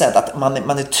 100%, att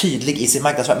man är tydlig i sin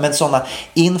marknadsföring. Men sådana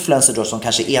influencers då som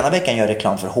kanske ena veckan gör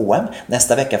reklam för H&M,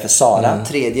 nästa vecka för Zara,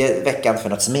 tredje veckan för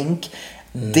något smink,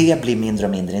 det blir mindre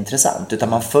och mindre intressant, utan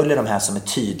man följer de här som är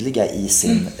tydliga i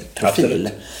sin profil.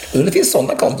 Och det finns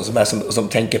sådana konton som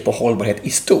tänker på hållbarhet i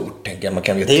stort, tänker jag man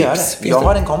kan ge det tips. Jag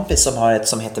har en kompis som har ett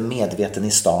som heter Medveten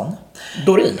i stan.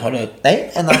 Doreen, har du?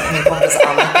 Nej, en av min kompis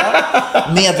Annika.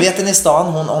 Medveten i stan,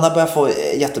 hon har börjat få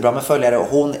jättebra med följare.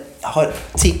 Hon har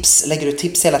lägger ut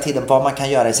tips hela tiden vad man kan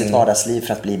göra i sitt vardagsliv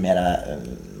för att bli mer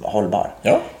hållbar.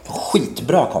 Ja.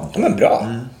 Skitbra konto. Men bra.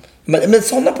 Men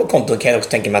sådana på konton kan jag också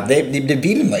tänka mig att det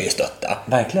vill man ju stötta.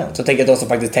 Verkligen. Så tänker jag att de som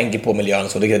faktiskt tänker på miljön,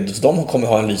 så de kommer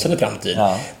ha en lysande framtid.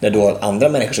 Ja. När då andra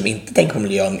människor som inte tänker på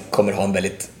miljön kommer ha en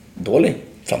väldigt dålig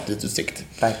framtidsutsikt.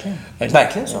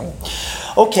 Verkligen så.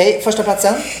 Okej, första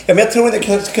platsen. Ja, men jag tror att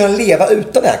jag ska kunna leva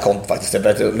utan det här kontot faktiskt,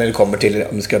 när det kommer till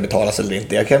om det ska betalas eller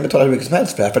inte. Jag kan betala hur mycket som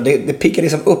helst för det här, för det pickar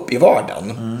liksom upp i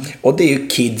vardagen. Och det är ju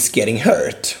Kids Getting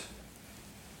Hurt.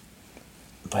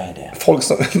 Vad är det? Folk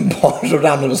som barn som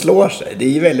ramlar och slår sig. Det är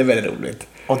ju väldigt, väldigt roligt.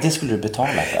 Och det skulle du betala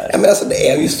för? Ja, men alltså det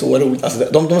är ju så roligt. Alltså,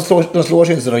 de slår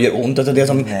sig inte så de gör ont. Alltså, det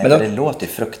som, nej, men det låter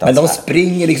fruktansvärt. Men de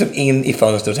springer liksom in i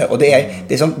fönstret och det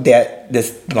är som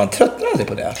man tröttnar aldrig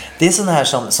på det. Det är sådana här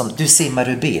som du simmar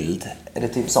ur bild. Är det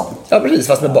typ sånt? Ja, precis,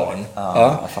 fast med barn.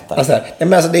 Ja. Jag fattar. Alltså,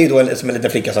 det är ju då som en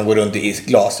liten flicka som går runt i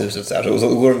glashuset så här, och så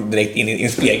går hon direkt in i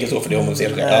en spegel så, för det hon ser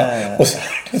själv. Ja. Och så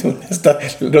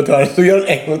gör hon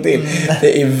en gång till.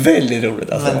 Det är väldigt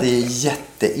roligt. Alltså. Men det är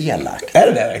jätteelakt. Är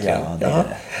det verkligen?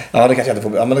 Ja, det kanske jag inte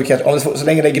får. Ja, men så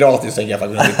länge det är gratis tänker jag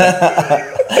faktiskt.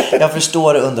 Jag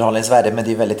förstår underhållningsvärdet, men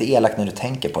det är väldigt elakt när du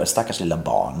tänker på det. Stackars lilla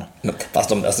barn. Fast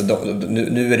nu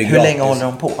är det gratis. Hur länge håller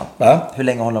de på? Va? Hur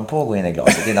länge håller de på att gå in i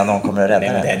glaset innan någon kommer att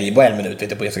rädda det? Nej, det är bara 1 minut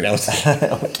ute på Instagram.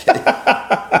 Okej.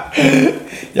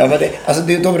 Ja, men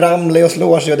de ramlar och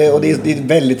slår sig och det är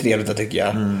väldigt trevligt, tycker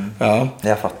jag. Ja.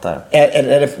 Jag fattar.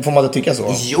 Får man inte tycka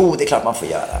så? Jo, det är klart man får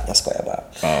göra. Jag skojar bara.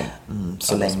 Ja.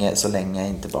 Så länge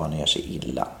inte barnen gör sig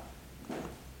illa.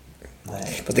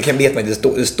 Nej. Fast det kan vet man inte.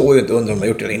 Det står ju inte under om de har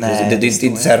gjort det eller inte. Nej, det är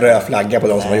inte så här röd flagga på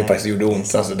dem som har faktiskt gjort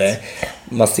ont. Alltså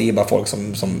man ser bara folk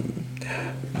som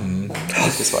Det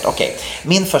är svårt. Okej.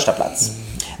 Min första plats.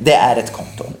 Det är ett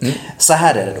konto. Så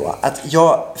här är det då. Att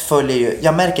jag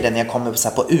märker det när jag kommer så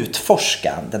här på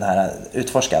utforska.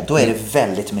 Då är det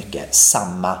väldigt mycket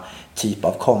samma typ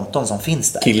av konton som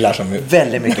finns där.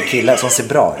 Väldigt mycket killar som ser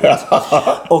bra ut.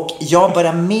 Och jag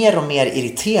börjar mer och mer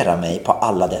irritera mig på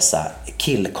alla dessa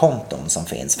killkonton som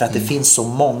finns. För att det finns så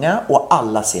många och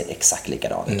alla ser exakt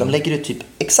likadant ut. De lägger ut typ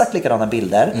exakt likadana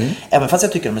bilder. Även fast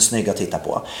jag tycker de är snygga att titta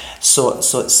på. Så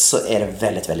är det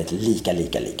väldigt, väldigt lika.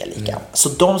 Så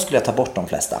de skulle jag ta bort de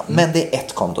flesta. Men det är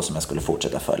ett konto som jag skulle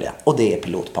fortsätta följa. Och det är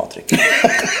Pilot Patrik.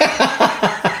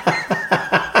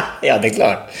 Ja, det är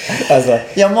klart. Alltså.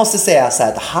 Jag måste säga så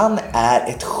här att han är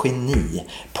ett geni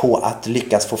på att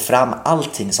lyckas få fram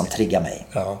allting som triggar mig.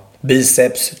 Ja.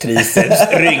 Biceps, triceps,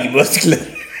 ryggmuskler.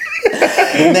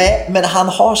 Nej, men han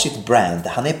har sitt brand.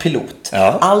 Han är pilot.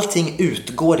 Ja. Allting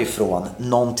utgår ifrån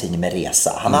någonting med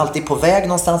resa. Han är alltid på väg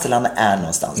någonstans eller han är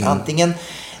någonstans. Antingen,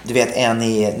 du vet,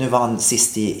 nu var han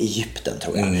sist i Egypten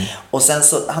tror jag. Och sen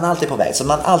så, han är alltid på väg. Så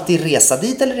man alltid resa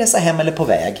dit eller resa hem eller på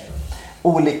väg.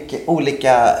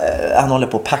 Olika han håller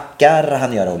på och packar,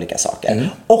 han gör olika saker.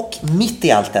 Och mitt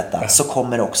i allt detta så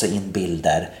kommer också in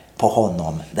bilder på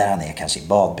honom där han är kanske i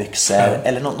badbyxor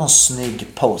eller någon snygg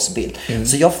posebild.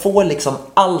 Så jag får liksom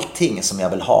allting som jag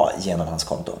vill ha genom hans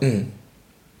konto.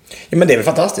 Ja, men det är väl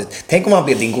fantastiskt. Tänk om han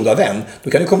blir din goda vän. Då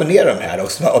kan du kombinera de här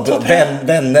också.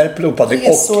 Vänner, Pilot Patrik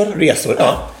och resor.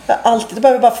 Ja. Alltid, du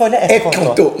behöver bara följa ett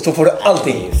konto. Så får du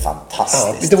allting. Det är ju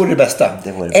fantastiskt. Ja, det vore det bästa.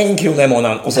 1 krona i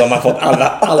månaden och så har man fått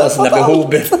alla sina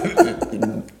behov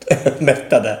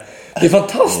mättade. Det är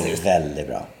fantastiskt. Det är väldigt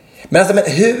bra. Men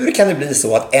hur kan det bli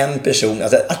så att en person,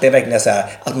 alltså, att det verkligen är så här,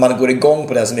 att man går igång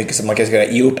på den så mycket som man kan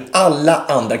ge upp alla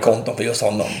andra konton för just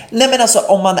honom? Nej, men alltså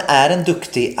om man är en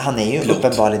duktig, han är ju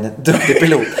uppenbarligen en duktig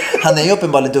pilot. Han är ju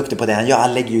uppenbarligen duktig på det.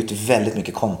 Han lägger ut väldigt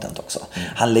mycket content också.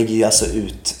 Han lägger ju alltså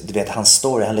ut, du vet, hans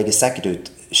story, han lägger säkert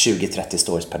ut 20-30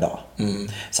 stories per dag.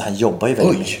 Så han jobbar ju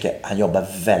väldigt mycket. Han jobbar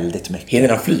väldigt mycket. Hinner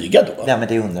han flyga då? Ja, men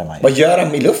det undrar man ju. Vad gör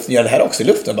han i luften? Gör det här också i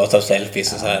luften? Bara ta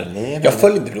selfies och så här. Jag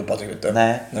följer inte Pilot Patrik.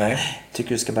 Nej. Tycker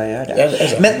du ska bara göra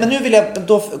det. Men nu vill jag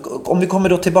då, om vi kommer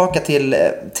då tillbaka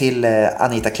till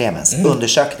Anita Clemens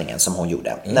undersökningen som hon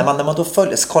gjorde. När man då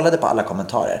kollade på alla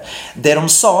kommentarer. Det de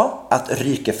sa att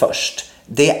ryker först,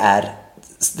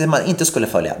 det man inte skulle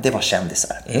följa, det var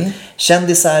kändisar.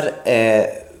 Kändisar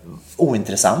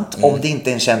ointressant om det inte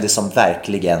är en kändis som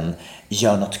verkligen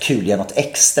gör något kul, gör något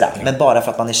extra. Men bara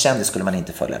för att man är kändis skulle man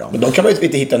inte följa dem. Men de kan man ju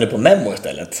inte hitta nu på Memo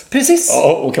istället. Precis.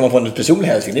 Ja, och kan man få en personlig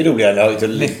hälsning, det är roligare.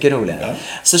 Mycket roligare. Ja.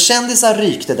 Så kändisar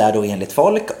rykte där då enligt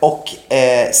folk. Och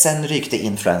sen rykte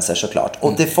influencers såklart.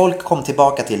 Och det folk kom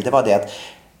tillbaka till, det var det att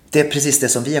det är precis det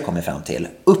som vi har kommit fram till.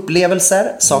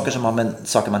 Upplevelser,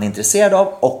 saker man är intresserad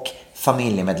av och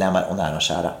familjemedlemmar och nära och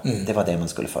kära. Det var det man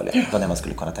skulle följa. Det var det man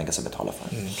skulle kunna tänka sig betala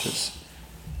för.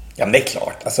 Ja, men det är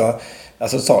klart.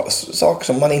 Alltså saker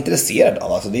som man är intresserad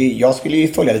av. Alltså jag skulle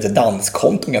ju följa lite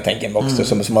danskonton, jag tänker mig också,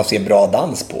 som man ser bra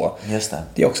dans på. Just det.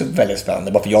 Det är också väldigt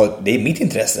spännande. Bara för det är mitt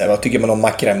intresse. Vad tycker man om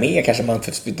makramé? Kanske man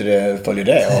följer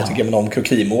det. Och tycker man om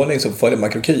krokimålning så följer man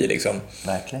kroki liksom.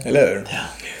 Verkligen. Eller hur? Ja.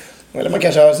 Eller man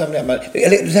kanske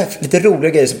har lite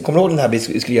roliga grejer. Kommer du ihåg den här,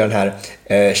 vi skulle göra den här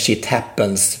Shit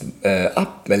Happens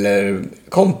app eller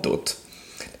kontot?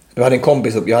 Jag hade en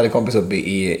kompis uppe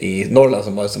i Norrland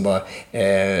som var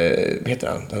vad heter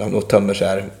han? Han tömmer så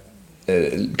här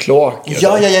kloaker.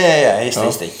 Ja,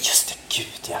 just det, gud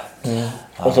ja.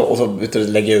 Och så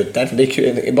lägga ut där, för det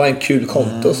är bara en kul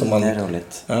konto som man... Det är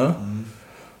roligt.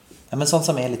 Ja, men sånt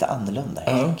som är lite annorlunda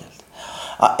helt enkelt.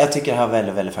 Ja, jag tycker det här är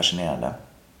väldigt, väldigt fascinerande.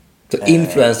 Så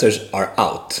influencers are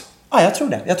out. Ja, jag tror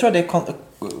det. Jag tror det är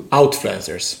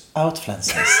Outfluencers.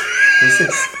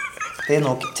 Precis. Det är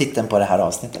nog titeln på det här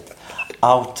avsnittet.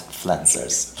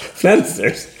 Outfluencers.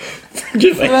 Fluencers?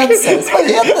 Influencers, vad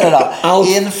heter det då?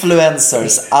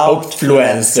 Influencers.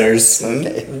 Outfluencers.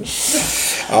 Okay.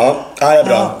 Ja, det är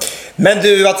bra. Ja. Men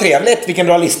du, vad trevligt, vilken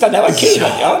bra lista. Det var kul.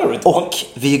 Ja, och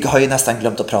vi har ju nästan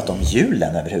glömt att prata om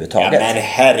julen överhuvudtaget. Ja, men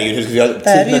herregud, hur ska vi ha tid med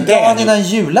det? Det är ju dagen nu? Innan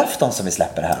julafton som vi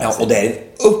släpper det här. Ja, och det är en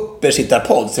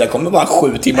uppesittarpodd, så det kommer bara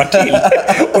 7 timmar till.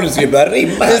 Och nu ska vi börja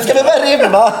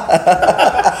rimma.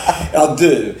 Ja,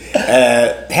 du.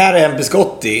 Här är en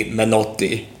biscotti med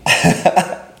notti.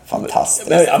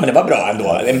 Fantastiskt. Ja, men det var bra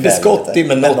ändå. En biscotti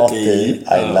med notti. I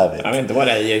love it. Jag vet inte vad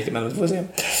det är riktigt, men vi får se.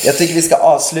 Jag tycker vi ska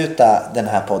avsluta den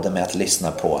här podden med att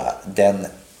lyssna på den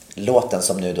låten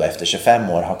som nu då efter 25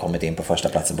 år har kommit in på första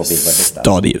platsen på Billboard-listan.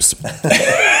 Stadius.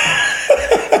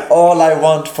 All I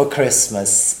want for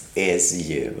Christmas is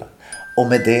you. Och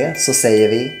med det så säger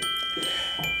vi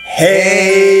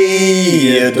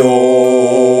hej då.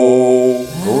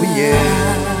 God jul.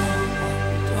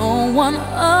 Don't want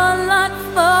a lot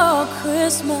for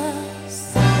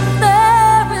Christmas.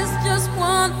 There is just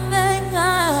one thing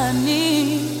I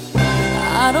need.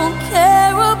 I don't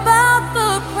care about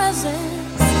the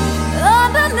presents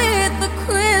underneath the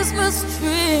Christmas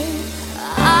tree.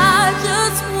 I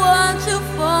just want you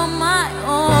for my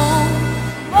own,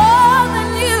 more than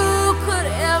you could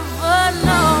ever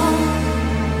know.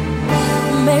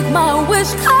 Make my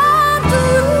wish come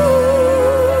true.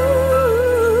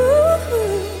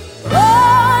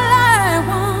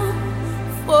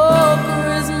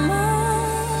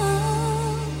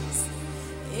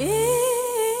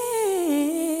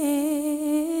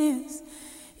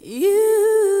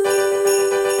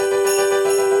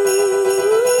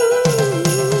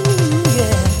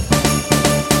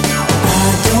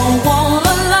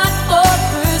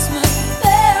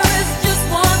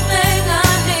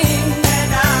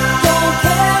 Don't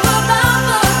care about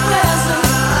the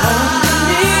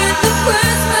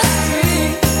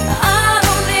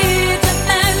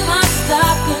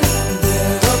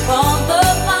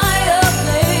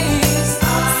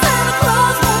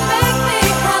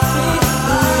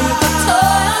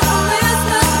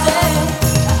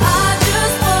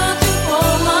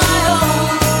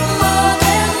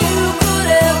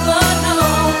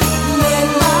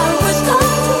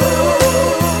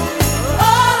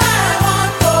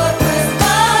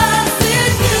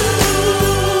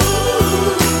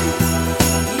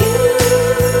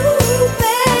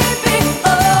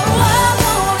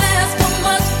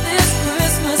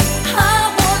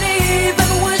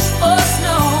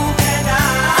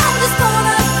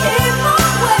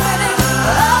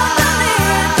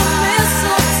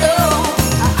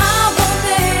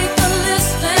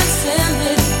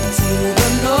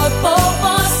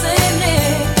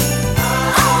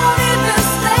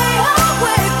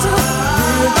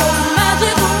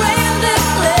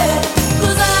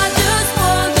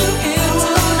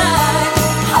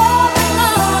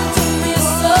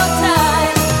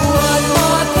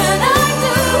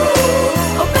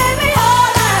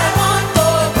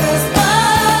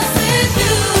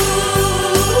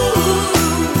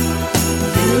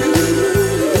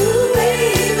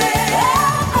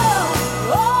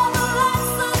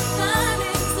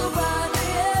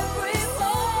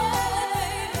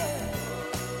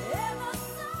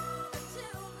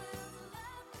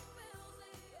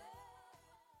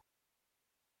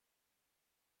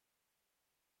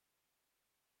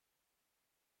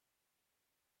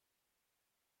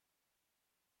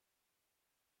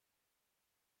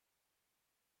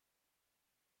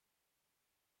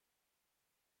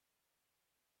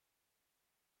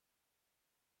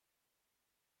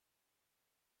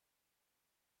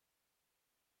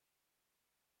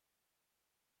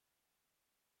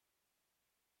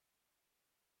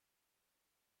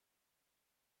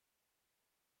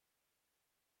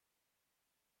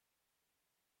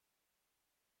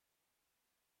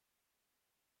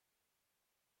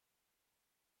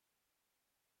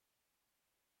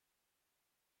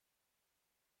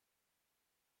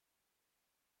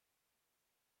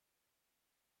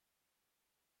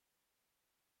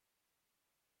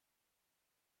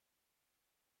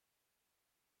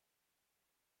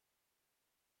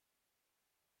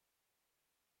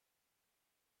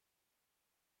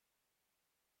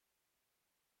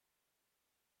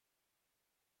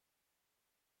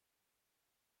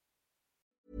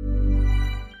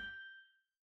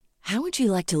How would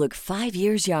you like to look 5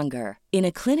 years younger? In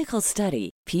a clinical study,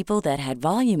 people that had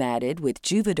volume added with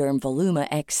Juvederm Voluma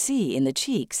XC in the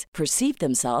cheeks perceived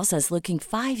themselves as looking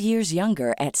 5 years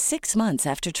younger at 6 months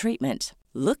after treatment.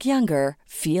 Look younger,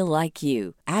 feel like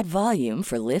you. Add volume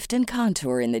for lift and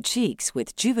contour in the cheeks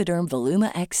with Juvederm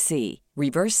Voluma XC.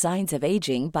 Reverse signs of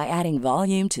aging by adding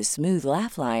volume to smooth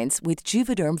laugh lines with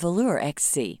Juvederm Volure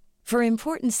XC. For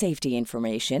important safety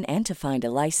information and to find a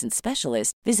licensed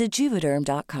specialist, visit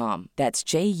Juvederm.com. That's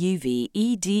JUVEDERM.com.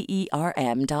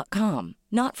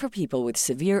 Not for people with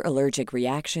severe allergic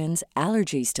reactions,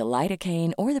 allergies to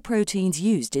lidocaine, or the proteins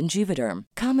used in Juvederm.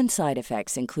 Common side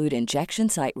effects include injection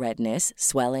site redness,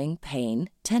 swelling, pain,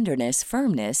 tenderness,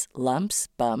 firmness, lumps,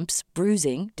 bumps,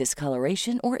 bruising,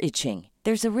 discoloration, or itching.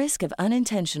 There's a risk of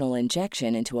unintentional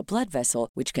injection into a blood vessel,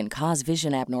 which can cause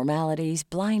vision abnormalities,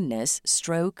 blindness,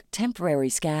 stroke, temporary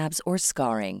scabs, or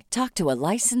scarring. Talk to a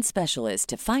licensed specialist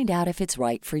to find out if it's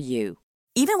right for you.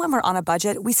 Even when we're on a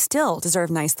budget, we still deserve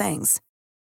nice things.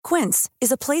 Quince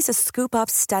is a place to scoop up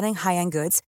stunning high-end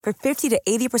goods for 50 to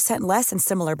 80% less than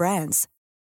similar brands.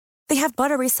 They have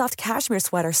buttery soft cashmere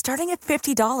sweaters starting at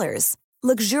 $50,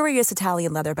 luxurious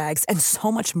Italian leather bags, and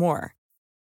so much more.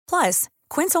 Plus,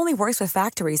 Quince only works with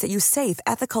factories that use safe,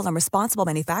 ethical, and responsible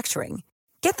manufacturing.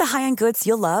 Get the high-end goods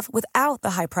you'll love without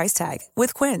the high price tag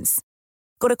with Quince.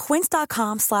 Go to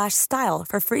quince.com/style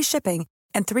for free shipping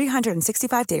and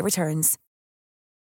 365-day returns.